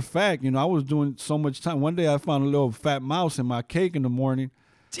matter of fact, you know, I was doing so much time. One day I found a little fat mouse in my cake in the morning.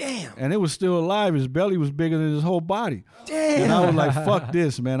 Damn. And it was still alive. His belly was bigger than his whole body. Damn. And I was like, fuck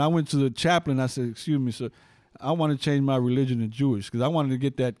this, man. I went to the chaplain. I said, excuse me, sir, I want to change my religion to Jewish, because I wanted to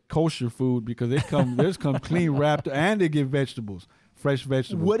get that kosher food, because theirs come clean wrapped, and they get vegetables. fresh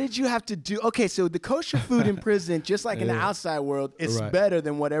vegetables. What did you have to do? Okay, so the kosher food in prison, just like in the outside world, is better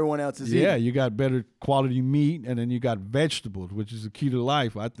than what everyone else is eating. Yeah, you got better quality meat, and then you got vegetables, which is the key to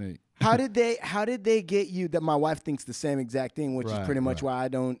life, I think. How did they get you? That my wife thinks the same exact thing, which is pretty much why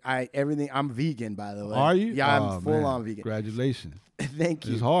I'm vegan, by the way. Are you? Yeah, I'm full on vegan. Congratulations. Thank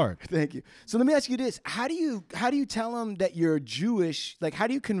you. It's hard. Thank you. So let me ask you this: How do you tell them that you're Jewish? Like, how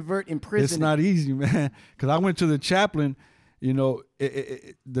do you convert in prison? It's not easy, man. Because I went to the chaplain. You know,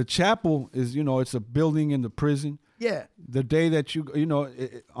 the chapel is, it's a building in the prison. Yeah. The day that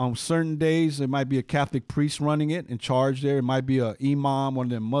on certain days, there might be a Catholic priest running it in charge there. It might be a imam, one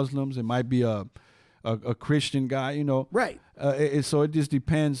of them Muslims. It might be a Christian guy, Right. So it just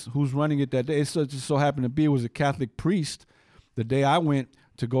depends who's running it that day. It just so happened to be it was a Catholic priest the day I went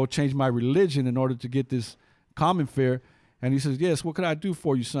to go change my religion in order to get this common fare. And he says, yes, what can I do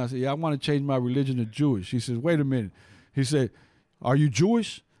for you, son? I said, yeah, I want to change my religion to Jewish. He says, wait a minute. He said, are you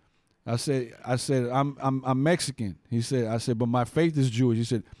Jewish? I said, I'm Mexican. I said, but my faith is Jewish. He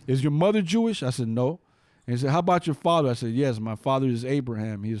said, is your mother Jewish? I said, no. And he said, how about your father? I said, yes, my father is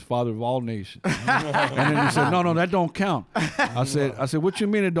Abraham. He is father of all nations. And then he said, no, that don't count. I said, what you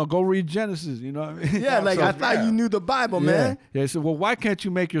mean it don't? Go read Genesis. You know what I mean? Yeah, I thought you knew the Bible, man. Yeah. He said, well, why can't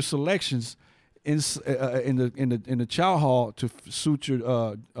you make your selections in the chow hall to suit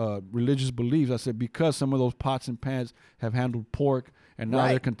your religious beliefs? I said, because some of those pots and pans have handled pork, and now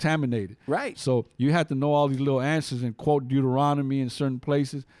they're contaminated. Right. So you have to know all these little answers and quote Deuteronomy in certain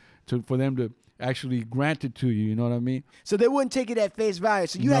places for them to actually grant it to you. You know what I mean? So they wouldn't take it at face value.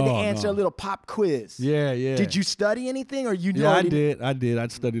 So you had to answer a little pop quiz. Yeah. Did you study anything, or you? Yeah, I did. I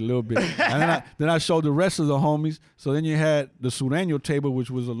studied a little bit, and then I showed the rest of the homies. So then you had the Sureño table,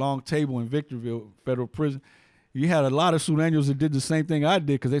 which was a long table in Victorville Federal Prison. You had a lot of Sureños that did the same thing I did,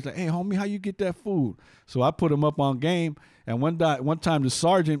 because they said, hey, homie, how you get that food? So I put them up on game. And one time the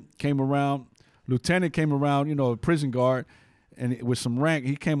sergeant came around, lieutenant came around, a prison guard, and with some rank,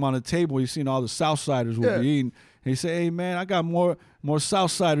 he came on the table. He seen all the Southsiders would be eating. And he said, hey, man, I got more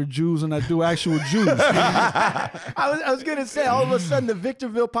Southsider Jews than I do actual Jews. I was going to say, all of a sudden, the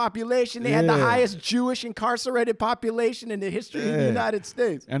Victorville population, they had the highest Jewish incarcerated population in the history of the United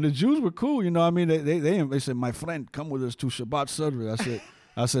States. And the Jews were cool, I mean, they said, my friend, come with us to Shabbat Survey.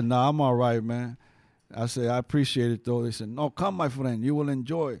 I said, nah, I'm all right, man. I said, I appreciate it, though. They said, no, come, my friend. You will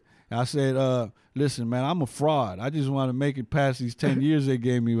enjoy. And I said, listen, man, I'm a fraud. I just want to make it past these 10 years they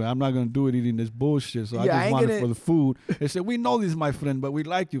gave me. I'm not going to do it eating this bullshit. So I just want it for the food. They said, we know this, my friend, but we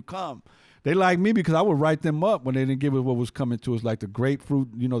like you. Come. They like me because I would write them up when they didn't give us what was coming to us, like the grapefruit,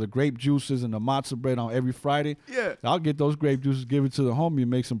 the grape juices and the matzah bread on every Friday. Yeah. I'll get those grape juices, give it to the homie, and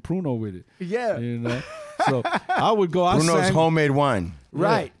make some pruno with it. Yeah. So I would go. Pruno's homemade wine.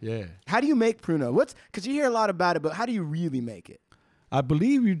 Right. Yeah. How do you make pruno? Because you hear a lot about it, but how do you really make it? I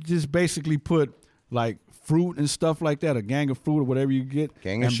believe you just basically put like fruit and stuff like that, a gang of fruit or whatever you get.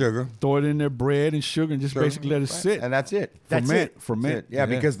 Gang of sugar. Throw it in there, bread and sugar, and just basically let it sit. And that's it. Ferment. Yeah,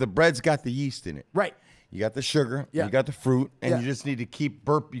 because the bread's got the yeast in it. Right. You got the sugar, you got the fruit, and you just need to keep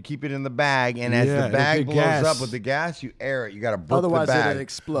it in the bag. And as the bag blows up with the gas, you air it. You got to burp Otherwise the bag. Otherwise, it'll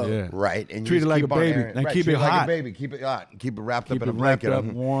explode. Yeah. Right. And treat it like a baby. And keep it hot. Like a baby. Keep it hot. Keep it wrapped up in a blanket. Up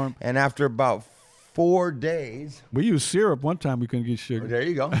warm. And after about 4 days. We used syrup one time. We couldn't get sugar. There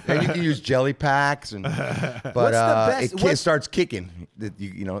you go. And you can use jelly packs. But it starts kicking.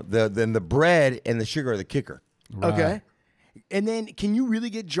 Then the bread and the sugar are the kicker. Right. Okay. And then, can you really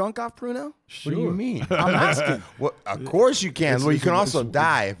get drunk off pruno? Sure. What do you mean? I'm asking. Well, of course you can. Well, you can also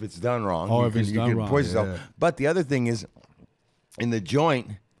die if it's done wrong. You can poison yourself. But the other thing is, in the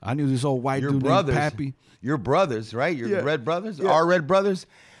joint, I knew this old white dude named Pappy. Your brothers, right? Your red brothers, our red brothers,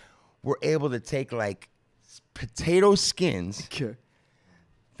 were able to take like potato skins. Okay.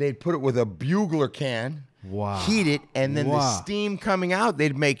 They'd put it with a bugler can. Wow. Heat it, and then the steam coming out,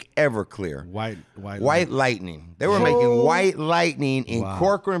 they'd make Everclear. White lightning. They were making white lightning in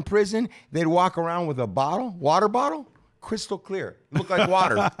Corcoran prison. They'd walk around with a water bottle, crystal clear. Looked like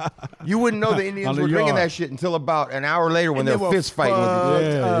water. You wouldn't know the Indians were drinking that shit until about an hour later when they were fist fighting with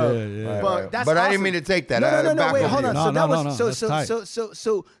each other. But I didn't mean to take that. No, wait, hold on. No,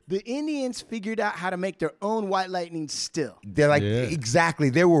 so the Indians figured out how to make their own white lightning still. They're like, exactly.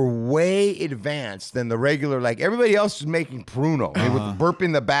 They were way advanced than the regular, like everybody else was making pruno. They were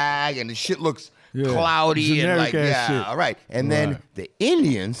burping the bag and the shit looks cloudy. Generic and like, shit. All right. And then the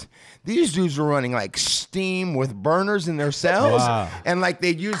Indians, these dudes were running like steam with burners in their cells. Wow. And like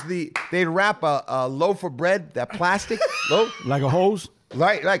they'd wrap a loaf of bread, that plastic loaf. Like a hose?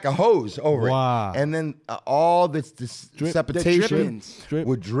 Right, like a hose over it. And then all this precipitation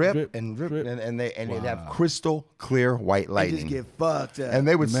would drip, and they'd have crystal clear white lightning. They just get fucked up. And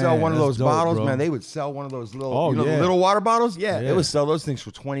they would sell one of those bottles, man. They would sell one of those little, little water bottles. Yeah. They would sell those things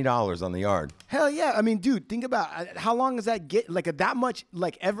for $20 on the yard. Hell yeah. I mean, dude, think about how long does that get? Like that much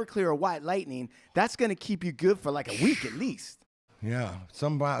like Everclear or white lightning, that's going to keep you good for like a week at least. Yeah,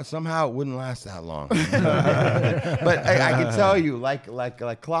 somehow it wouldn't last that long. But I can tell you, like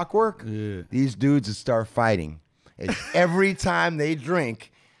clockwork, these dudes would start fighting. And every time they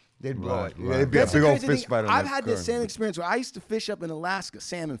drink, they'd blow it. It'd be a big old fist fight. I've had this same experience where I used to fish up in Alaska,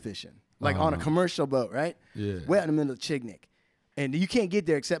 salmon fishing, like on a commercial boat, right? Yeah. Way out in the middle of Chignik. And you can't get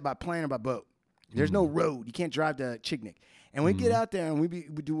there except by plane or by boat. There's no road. You can't drive to Chignik. And we get out there and we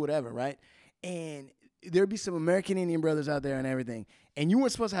do whatever, right? And there'd be some American Indian brothers out there and everything. And you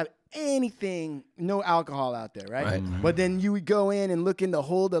weren't supposed to have anything, no alcohol out there, right? But then you would go in and look in the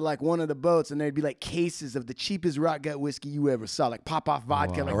hold of like one of the boats, and there'd be like cases of the cheapest rock gut whiskey you ever saw, like pop-off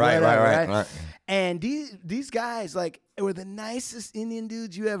vodka, like right. And these guys like were the nicest Indian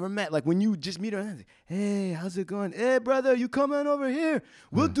dudes you ever met. Like when you just meet them, like, hey, how's it going? Hey, brother, you come on over here.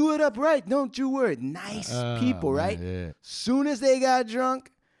 We'll do it up right. Don't you worry. Nice people, right? Yeah. Soon as they got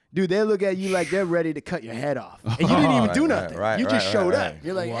drunk, dude, they look at you like they're ready to cut your head off. And you didn't even do nothing. You just showed up.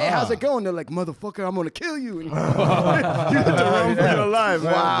 You're like, hey, how's it going? They're like, motherfucker, I'm going to kill you. And you have to run for your life.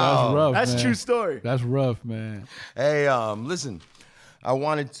 Wow. That's rough, That's man. a true story. That's rough, man. Hey, listen, I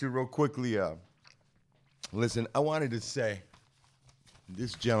wanted to real quickly, I wanted to say,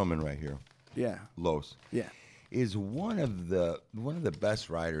 this gentleman right here, Los, is one of the best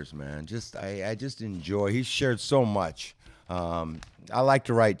writers, man. I just enjoy. He's shared so much. I like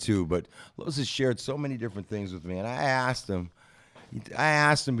to write too, but Los has shared so many different things with me. And I asked him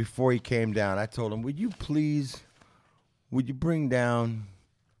before he came down, I told him, would you bring down,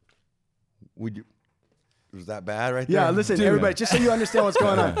 was that bad right there? Yeah, listen, everybody, just so you understand what's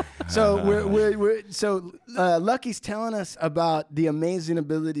going on. So Lucky's telling us about the amazing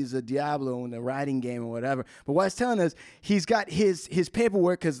abilities of Diablo in the writing game or whatever. But what he's telling us, he's got his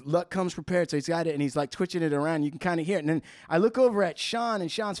paperwork because Luck comes prepared, so he's got it, and he's like twitching it around. You can kind of hear it. And then I look over at Sean,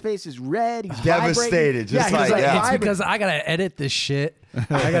 and Sean's face is red. He's devastated. It's because I gotta edit this shit.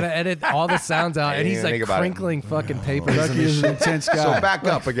 I gotta edit all the sounds out, and he's like crinkling fucking papers. Lucky is an intense guy. So back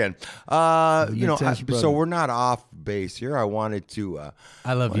up again. So we're not off base here. I wanted to.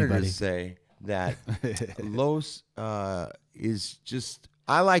 I love you, buddy. To say that Los is just.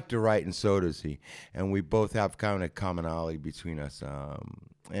 I like to write, and so does he. And we both have kind of commonality between us.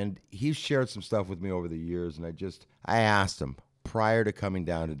 And he's shared some stuff with me over the years, and I asked him prior to coming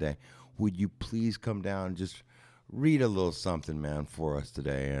down today, would you please come down and just read a little something, man, for us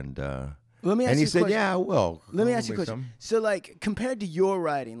today? And he said, yeah, I will. Let me ask you a question. So, like, compared to your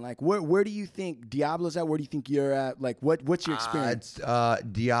writing, like, where do you think Diablo's at? Where do you think you're at? Like, what's your experience?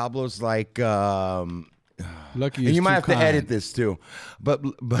 Diablo's like, Lucky and you might have to edit this too, but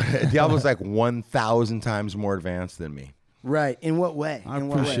Diablo's like 1,000 times more advanced than me. Right. In what way? I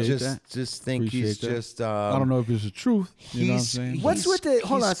appreciate that. Just think appreciate he's that. just. I don't know if it's the truth. You know what I'm saying? What's with the?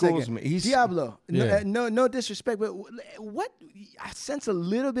 Hold on a second. Diablo. Yeah. No disrespect, but what? I sense a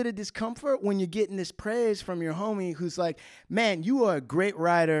little bit of discomfort when you're getting this praise from your homie, who's like, "Man, you are a great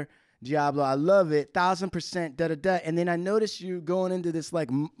writer, Diablo. I love it, 1,000%." And then I notice you going into this like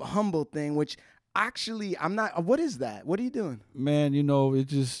humble thing, which. Actually, I'm not. What is that? What are you doing? Man, it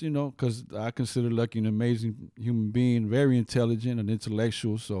just, because I consider Lucky an amazing human being, very intelligent and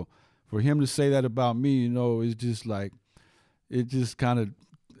intellectual. So for him to say that about me, it's just like, it just kind of,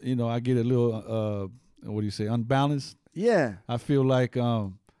 I get a little, unbalanced. Yeah. I feel like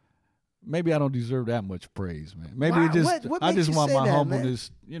maybe I don't deserve that much praise, man. Maybe I just want my humbleness.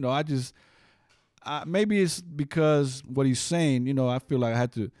 Maybe it's because what he's saying, I feel like I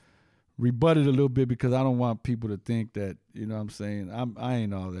had to rebut it a little bit because I don't want people to think that, what I'm saying, I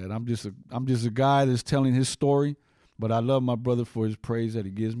ain't all that. I'm just a guy that's telling his story, but I love my brother for his praise that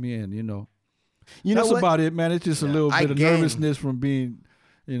he gives me, and that's about it, man. It's just a little bit of nervousness from being,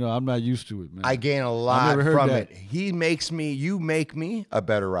 I'm not used to it, man. I gain a lot from it. You make me a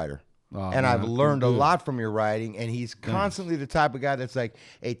better writer. And I've learned a lot from your writing, and he's constantly the type of guy that's like,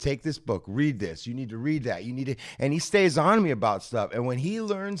 hey, take this book, read this. You need to read that. And he stays on me about stuff. And when he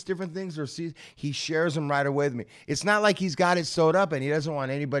learns different things or sees, he shares them right away with me. It's not like he's got it sewed up and he doesn't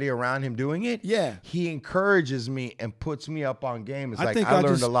want anybody around him doing it. Yeah. He encourages me and puts me up on game. It's I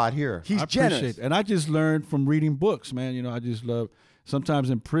learned a lot here. He's generous. And I just learned from reading books, man. I just love, sometimes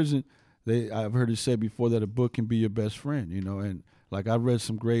in prison, I've heard it said before that a book can be your best friend, and like I've read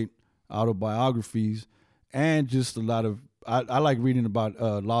some great autobiographies and just a lot of I like reading about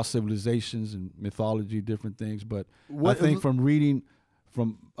lost civilizations and mythology, different things. But I think from reading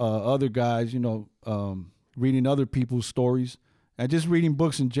from other guys, reading other people's stories, and just reading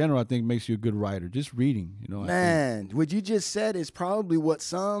books in general, I think makes you a good writer. Just reading, Man, what you just said is probably what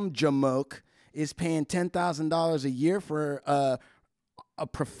some jamoke is paying $10,000 a year for a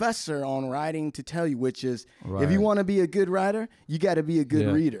professor on writing to tell you, which is if you want to be a good writer, you got to be a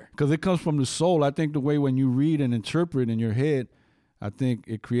good reader. Because it comes from the soul. I think the way when you read and interpret in your head, I think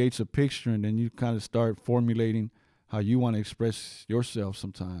it creates a picture, and then you kind of start formulating how you want to express yourself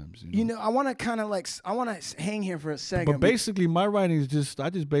sometimes. I want to kind of I want to hang here for a second. But basically, my writing is I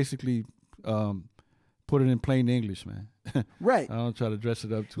just basically put it in plain English, man. Right. I don't try to dress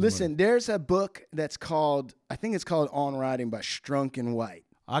it up too much. Listen, there's a book that's called, I think it's called On Writing by Strunk and White.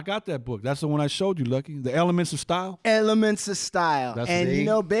 I got that book. That's the one I showed you, Lucky. The Elements of Style. Elements of Style. That's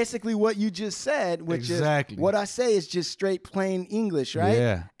and basically what you just said, which is what I say is just straight plain English, right?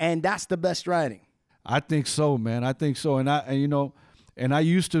 Yeah. And that's the best writing. I think so, man. I think so. And I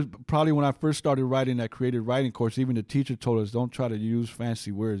used to, probably when I first started writing that creative writing course, even the teacher told us, don't try to use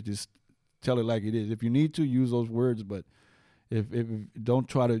fancy words. Just tell it like it is. If you need to, use those words, but if don't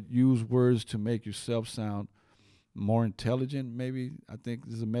try to use words to make yourself sound more intelligent, maybe. I think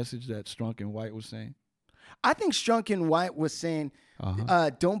this is a message that Strunk and White was saying. I think Strunk and White was saying,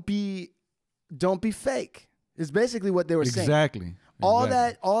 don't be fake. It's basically what they were saying. Exactly. All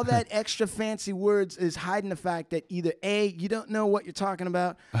that extra fancy words is hiding the fact that either A, you don't know what you're talking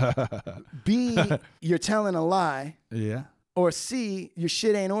about, B, you're telling a lie, or C, your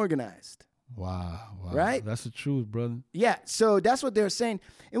shit ain't organized. Wow. Right? That's the truth, brother. Yeah, so that's what they're saying.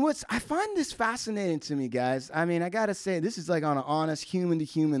 And I find this fascinating to me, guys. I mean, I got to say, this is like on an honest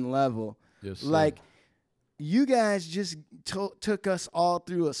human-to-human level. Yes, sir. Like, you guys just took us all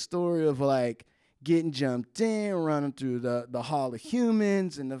through a story of, like, getting jumped in, running through the Hall of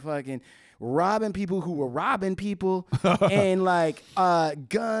Humans and the fucking robbing people who were robbing people and like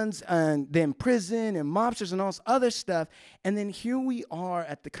guns and then prison and mobsters and all this other stuff. And then here we are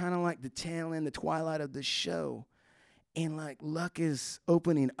at the kind of like the tail end, the twilight of the show. And like Luck is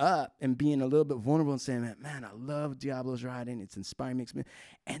opening up and being a little bit vulnerable and saying, man, I love Diablo's writing. It's inspiring me.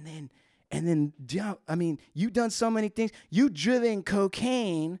 And then I mean, you've done so many things. You've driven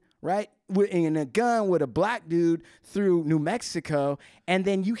cocaine, right, in a gun with a black dude through New Mexico, and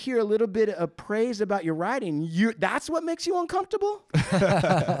then you hear a little bit of praise about your writing. That's what makes you uncomfortable?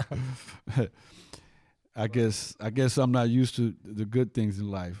 I guess I'm not used to the good things in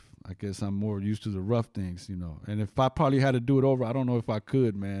life. I guess I'm more used to the rough things, And if I probably had to do it over, I don't know if I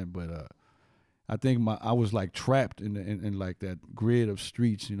could, man. But I think I was like trapped in like that grid of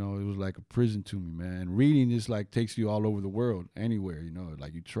streets, It was like a prison to me, man. And reading is like takes you all over the world, anywhere,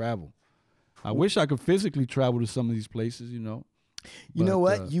 Like you travel. I wish I could physically travel to some of these places, You know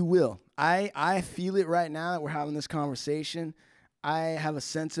what? You will. I feel it right now that we're having this conversation. I have a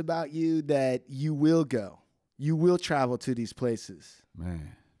sense about you that you will go. You will travel to these places.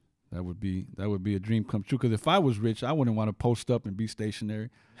 Man, that would be a dream come true. Because if I was rich, I wouldn't want to post up and be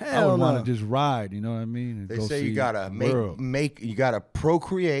stationary. I would want to just ride. You know what I mean? And they say you gotta you gotta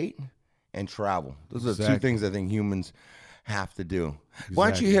procreate and travel. Those are two things I think humans have to do. Exactly. Why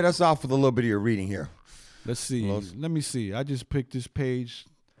don't you hit us off with a little bit of your reading here? Let's see. Let me see. I just picked this page.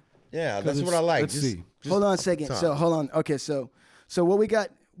 Yeah, that's what I like. Let's see. Hold on a second. So hold on. Okay, so what we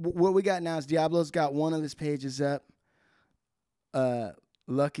got now is Diablo's got one of his pages up.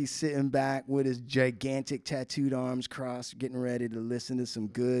 Lucky sitting back with his gigantic tattooed arms crossed, getting ready to listen to some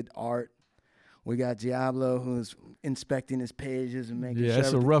good art. We got Diablo who's inspecting his pages and making sure. Yeah,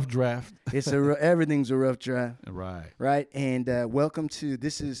 it's a rough draft. Everything's a rough draft. Right. Right. And welcome to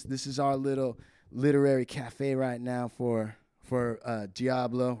this is our little literary cafe right now for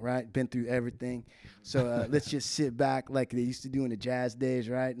Diablo. Right. Been through everything. So let's just sit back like they used to do in the jazz days.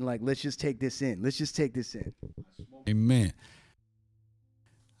 Right. And like let's just take this in. Amen.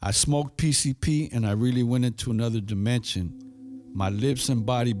 I smoked PCP and I really went into another dimension. My lips and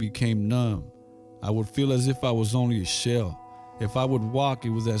body became numb. I would feel as if I was only a shell. If I would walk, it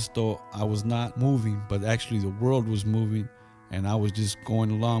was as though I was not moving, but actually the world was moving and I was just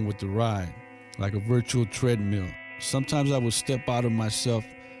going along with the ride, like a virtual treadmill. Sometimes I would step out of myself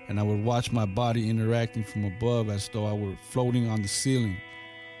and I would watch my body interacting from above as though I were floating on the ceiling.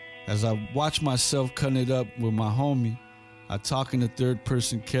 As I watched myself cutting it up with my homie, I talk in a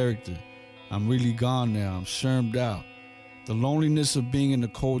third-person character. I'm really gone now. I'm shermed out. The loneliness of being in a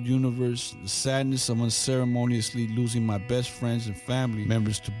cold universe, the sadness of unceremoniously losing my best friends and family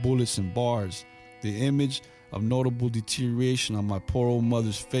members to bullets and bars, the image of notable deterioration on my poor old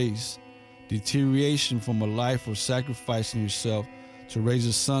mother's face, deterioration from a life of sacrificing yourself to raise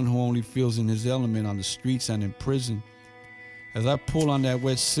a son who only feels in his element on the streets and in prison. As I pull on that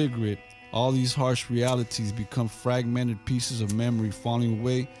wet cigarette, all these harsh realities become fragmented pieces of memory falling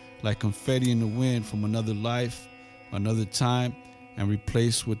away like confetti in the wind from another life, another time, and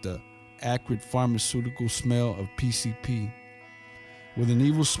replaced with the acrid pharmaceutical smell of PCP. With an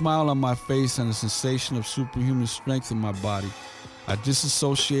evil smile on my face and a sensation of superhuman strength in my body, I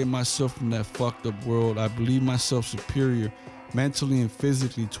disassociate myself from that fucked up world. I believe myself superior mentally and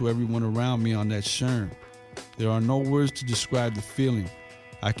physically to everyone around me on that sherm. There are no words to describe the feeling.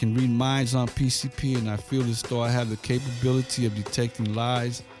 I can read minds on PCP and I feel as though I have the capability of detecting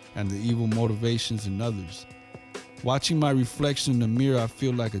lies and the evil motivations in others. Watching my reflection in the mirror, I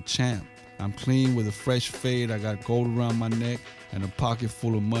feel like a champ. I'm clean with a fresh fade, I got gold around my neck and a pocket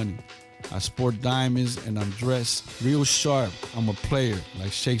full of money. I sport diamonds and I'm dressed real sharp. I'm a player,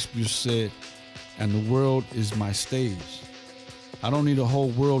 like Shakespeare said, and the world is my stage. I don't need a whole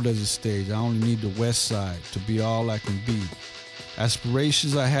world as a stage, I only need the West Side to be all I can be.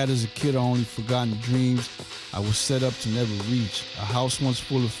 Aspirations I had as a kid are only forgotten dreams I was set up to never reach. A house once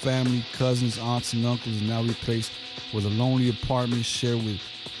full of family, cousins, aunts, and uncles is now replaced with a lonely apartment shared with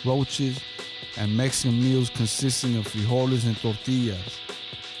roaches and Mexican meals consisting of frijoles and tortillas.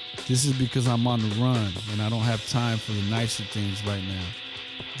 This is because I'm on the run and I don't have time for the nicer things right now.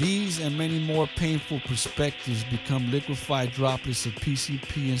 These and many more painful perspectives become liquefied droplets of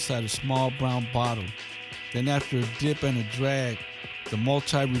PCP inside a small brown bottle. Then after a dip and a drag, the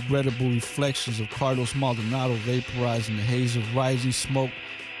multi-regrettable reflections of Carlos Maldonado vaporize in the haze of rising smoke,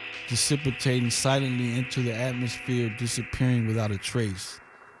 dissipating silently into the atmosphere, disappearing without a trace.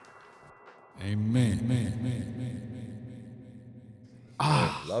 Amen.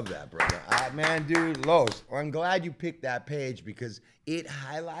 Love that, brother. Man, dude, Los, I'm glad you picked that page because it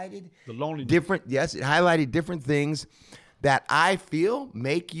highlighted the loneliness. It highlighted different things that I feel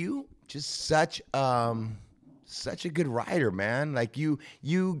make you just such a good writer, man. Like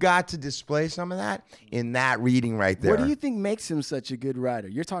you got to display some of that in that reading right there. What do you think makes him such a good writer?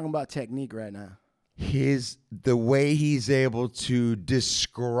 You're talking about technique right now. The way he's able to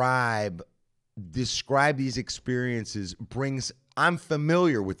describe these experiences brings. I'm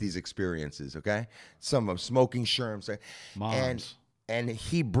familiar with these experiences, okay? Some of them, smoking sherms, and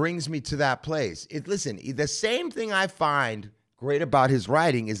he brings me to that place. Listen, the same thing I find great about his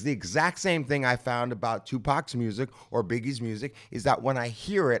writing is the exact same thing I found about Tupac's music or Biggie's music, is that when I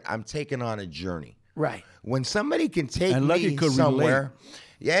hear it, I'm taken on a journey. Right. When somebody can take and me somewhere,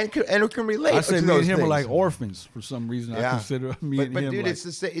 relate. and it can relate. I say to me those and him things. are like orphans for some reason. I consider me and him. But dude,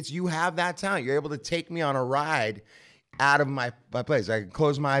 like, it's you have that talent. You're able to take me on a ride out of my place. I can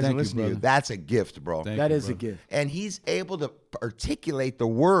close my eyes and listen to you. That's a gift, bro. That is a gift. And he's able to articulate the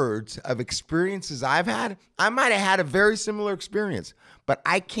words of experiences I've had. I might have had a very similar experience, but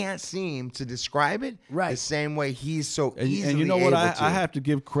I can't seem to describe it the same way he's so easily and you know what? I have to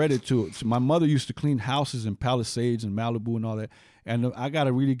give credit to it. So my mother used to clean houses in Palisades and Malibu and all that. And I got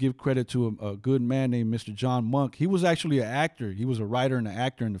to really give credit to a good man named Mr. John Monk. He was actually an actor. He was a writer and an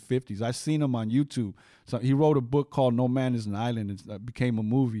actor in the 50s. I seen him on YouTube. So he wrote a book called No Man is an Island. It became a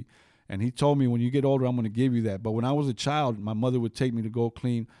movie. And he told me, when you get older, I'm going to give you that. But when I was a child, my mother would take me to go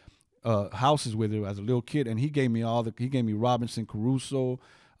clean houses with her as a little kid. And he gave me he gave me Robinson Crusoe,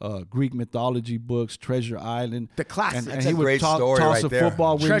 Greek mythology books, Treasure Island. The classics. That's a great story right there.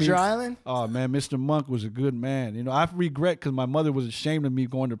 Football with Treasure me. Island? Oh, man, Mr. Monk was a good man. You know, I regret because my mother was ashamed of me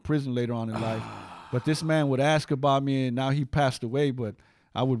going to prison later on in life. But this man would ask about me, and now he passed away, but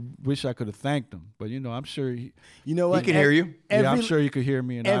I would wish I could have thanked him. But, you know, I'm sure he can hear you. I'm sure he could hear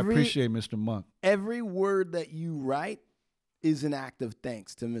me, and I appreciate Mr. Monk. Every word that you write is an act of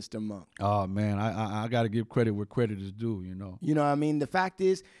thanks to Mr. Monk. Oh, man, I got to give credit where credit is due, you know. You know what I mean? The fact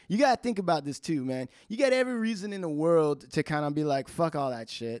is, you got to think about this too, man. You got every reason in the world to kind of be like, fuck all that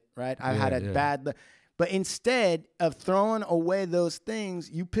shit, right? I've had a bad... But instead of throwing away those things,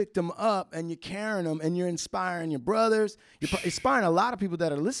 you picked them up and you're carrying them and you're inspiring your brothers. You're inspiring a lot of people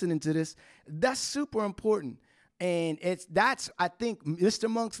that are listening to this. That's super important. And I think Mr.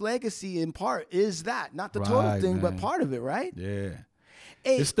 Monk's legacy in part is that, not the total thing, but part of it, right? Yeah.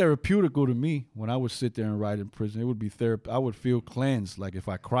 It's therapeutical to me when I would sit there and write in prison. It would be therapy. I would feel cleansed, like if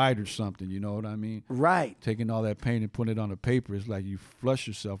I cried or something, you know what I mean? Right. Taking all that pain and putting it on a paper, it's like you flush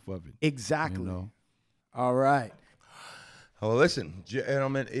yourself of it. Exactly. You know? All right. Well, listen,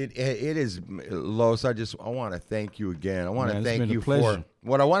 gentlemen, it is Los. I want to thank you again. I want to thank you for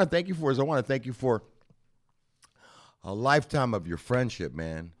what I want to thank you for is I want to thank you for a lifetime of your friendship,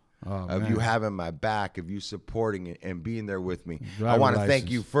 man. Of you having my back, of you supporting it and being there with me. I want to thank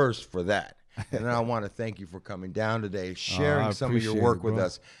you first for that. And I want to thank you for coming down today, sharing some of your work with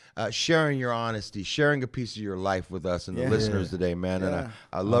us, sharing your honesty, sharing a piece of your life with us and the listeners today, man. And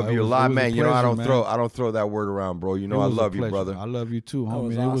I love you a lot, man. You know, I don't throw that word around, bro. You know, I love you, brother. I love you too,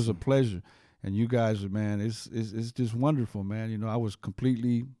 homie. It was a pleasure. And you guys, man, it's just wonderful, man. You know, I was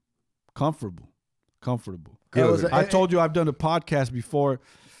completely comfortable. Good. I told you I've done a podcast before,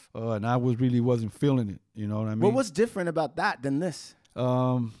 and I wasn't feeling it. You know what I mean? Well, what's different about that than this?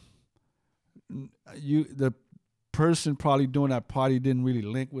 The person probably doing that party didn't really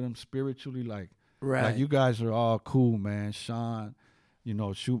link with him spiritually. Like you guys are all cool, man. Sean, you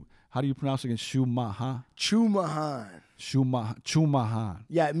know, how do you pronounce it again? Chumahan.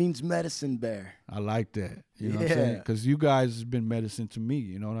 Yeah, it means medicine bear. I like that. You know what I'm saying? Because you guys have been medicine to me.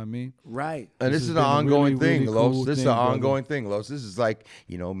 You know what I mean? Right. And this is an ongoing thing, Los. This is an ongoing thing, Los. This is like,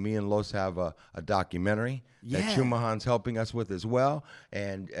 you know, me and Los have a documentary that Chumahan's helping us with as well.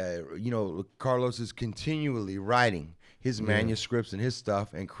 And, you know, Carlos is continually writing his manuscripts and his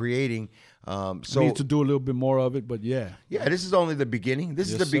stuff and creating. So need to do a little bit more of it, but yeah, this is only the beginning.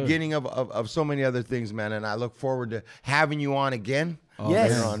 This is the beginning of so many other things, man. And I look forward to having you on again.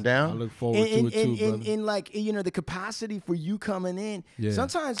 Yes, on down. I look forward to it too, brother. In like, you know, the capacity for you coming in. Yeah.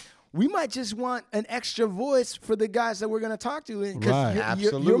 Sometimes we might just want an extra voice for the guys that we're going to talk to.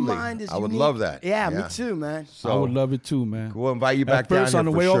 Absolutely. Your mind is I would unique. love that. Yeah, me too, man. So I would love it too, man. We'll invite you back down here on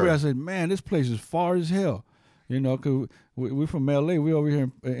the way over, sure. I said, man, this place is far as hell. You know, because we're from L.A. We over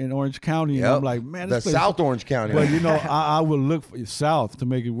here in Orange County. And I'm like, man, this place South Orange County. But, you know, I will look for south to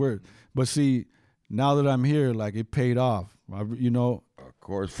make it work. But, see, now that I'm here, like, it paid off. You know. Of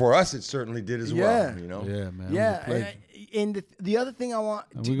course. For us, it certainly did as well. You know? Yeah, man. Yeah. And the other thing I want.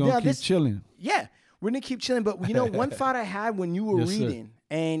 We're going to keep chilling. Yeah. We're going to keep chilling. But, you know, one thought I had when you were reading,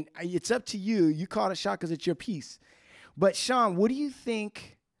 and it's up to you. You called a shot because it's your piece. But, Sean, what do you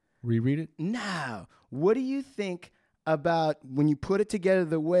think? Reread it? No. What do you think about when you put it together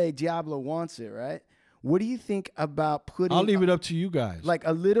the way Diablo wants it, right? What do you think about putting? I'll leave it up to you guys. Like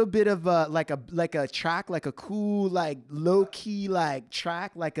a little bit of like a track, like a cool, like low key, like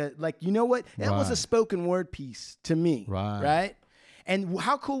track, like you know what? That was a spoken word piece to me, right? And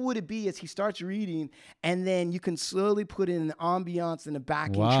how cool would it be as he starts reading, and then you can slowly put in an ambiance and a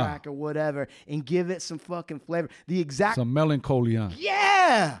backing track or whatever, and give it some fucking flavor. Some melancholy on.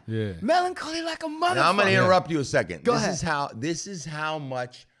 Yeah. Melancholy like a motherfucker. Now I'm gonna interrupt you a second. Go ahead. This is how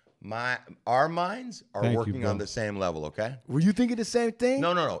much our minds are working on the same level. Okay. Were you thinking the same thing?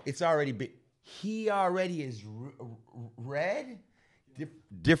 No. It's already he already has read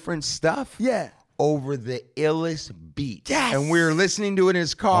different stuff. Yeah. Over the illest beat. Yes. And we were listening to it in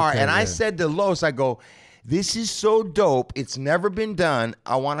his car. And I said to Los, I go, this is so dope. It's never been done.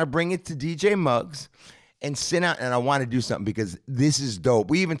 I want to bring it to DJ Muggs and sit out, and I want to do something because this is dope.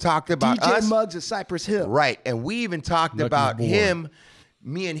 We even talked about DJ Muggs of Cypress Hill. Right. And we even talked about him,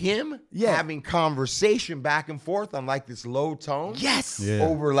 me and him, having conversation back and forth on like this low tone. Yes.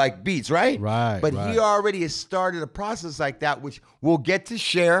 Over like beats, right? But he already has started a process like that, which we'll get to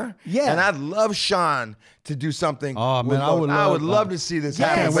share. Yeah. And I'd love Sean to do something. Oh, man, I would love to see this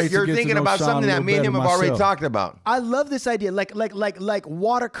happen. But you're thinking about something that me and him have already talked about. I love this idea, like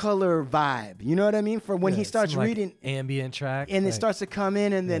watercolor vibe. You know what I mean? For when he starts reading ambient track, and it starts to come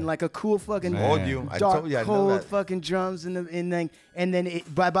in, and then like a cool fucking dark, cold fucking drums, and then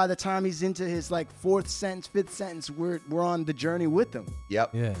by the time he's into his like fourth sentence, fifth sentence, we're on the journey with him.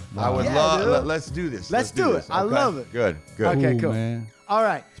 Yep. Yeah. I would love. Let's do this. Let's do it. I love it. Good. Okay. Cool. Man. All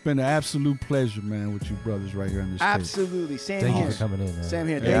right. It's been an absolute pleasure, man, with you brothers right here in this Absolutely. Same Thank here. you for coming in, man. Same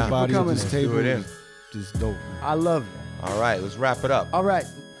here. Thank you for coming at this table is just dope, man. I love it. All right, let's wrap it up. All right.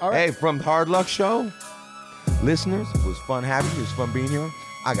 Hey, from the Hard Luck Show, listeners, it was fun having you. It was fun being here.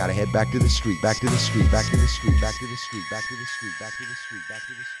 I gotta head back to the street, back to the street, back to the street, back to the street, back to the street, back to the street, back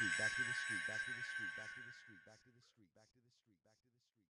to the street, back to the street, back to the street, back to the street.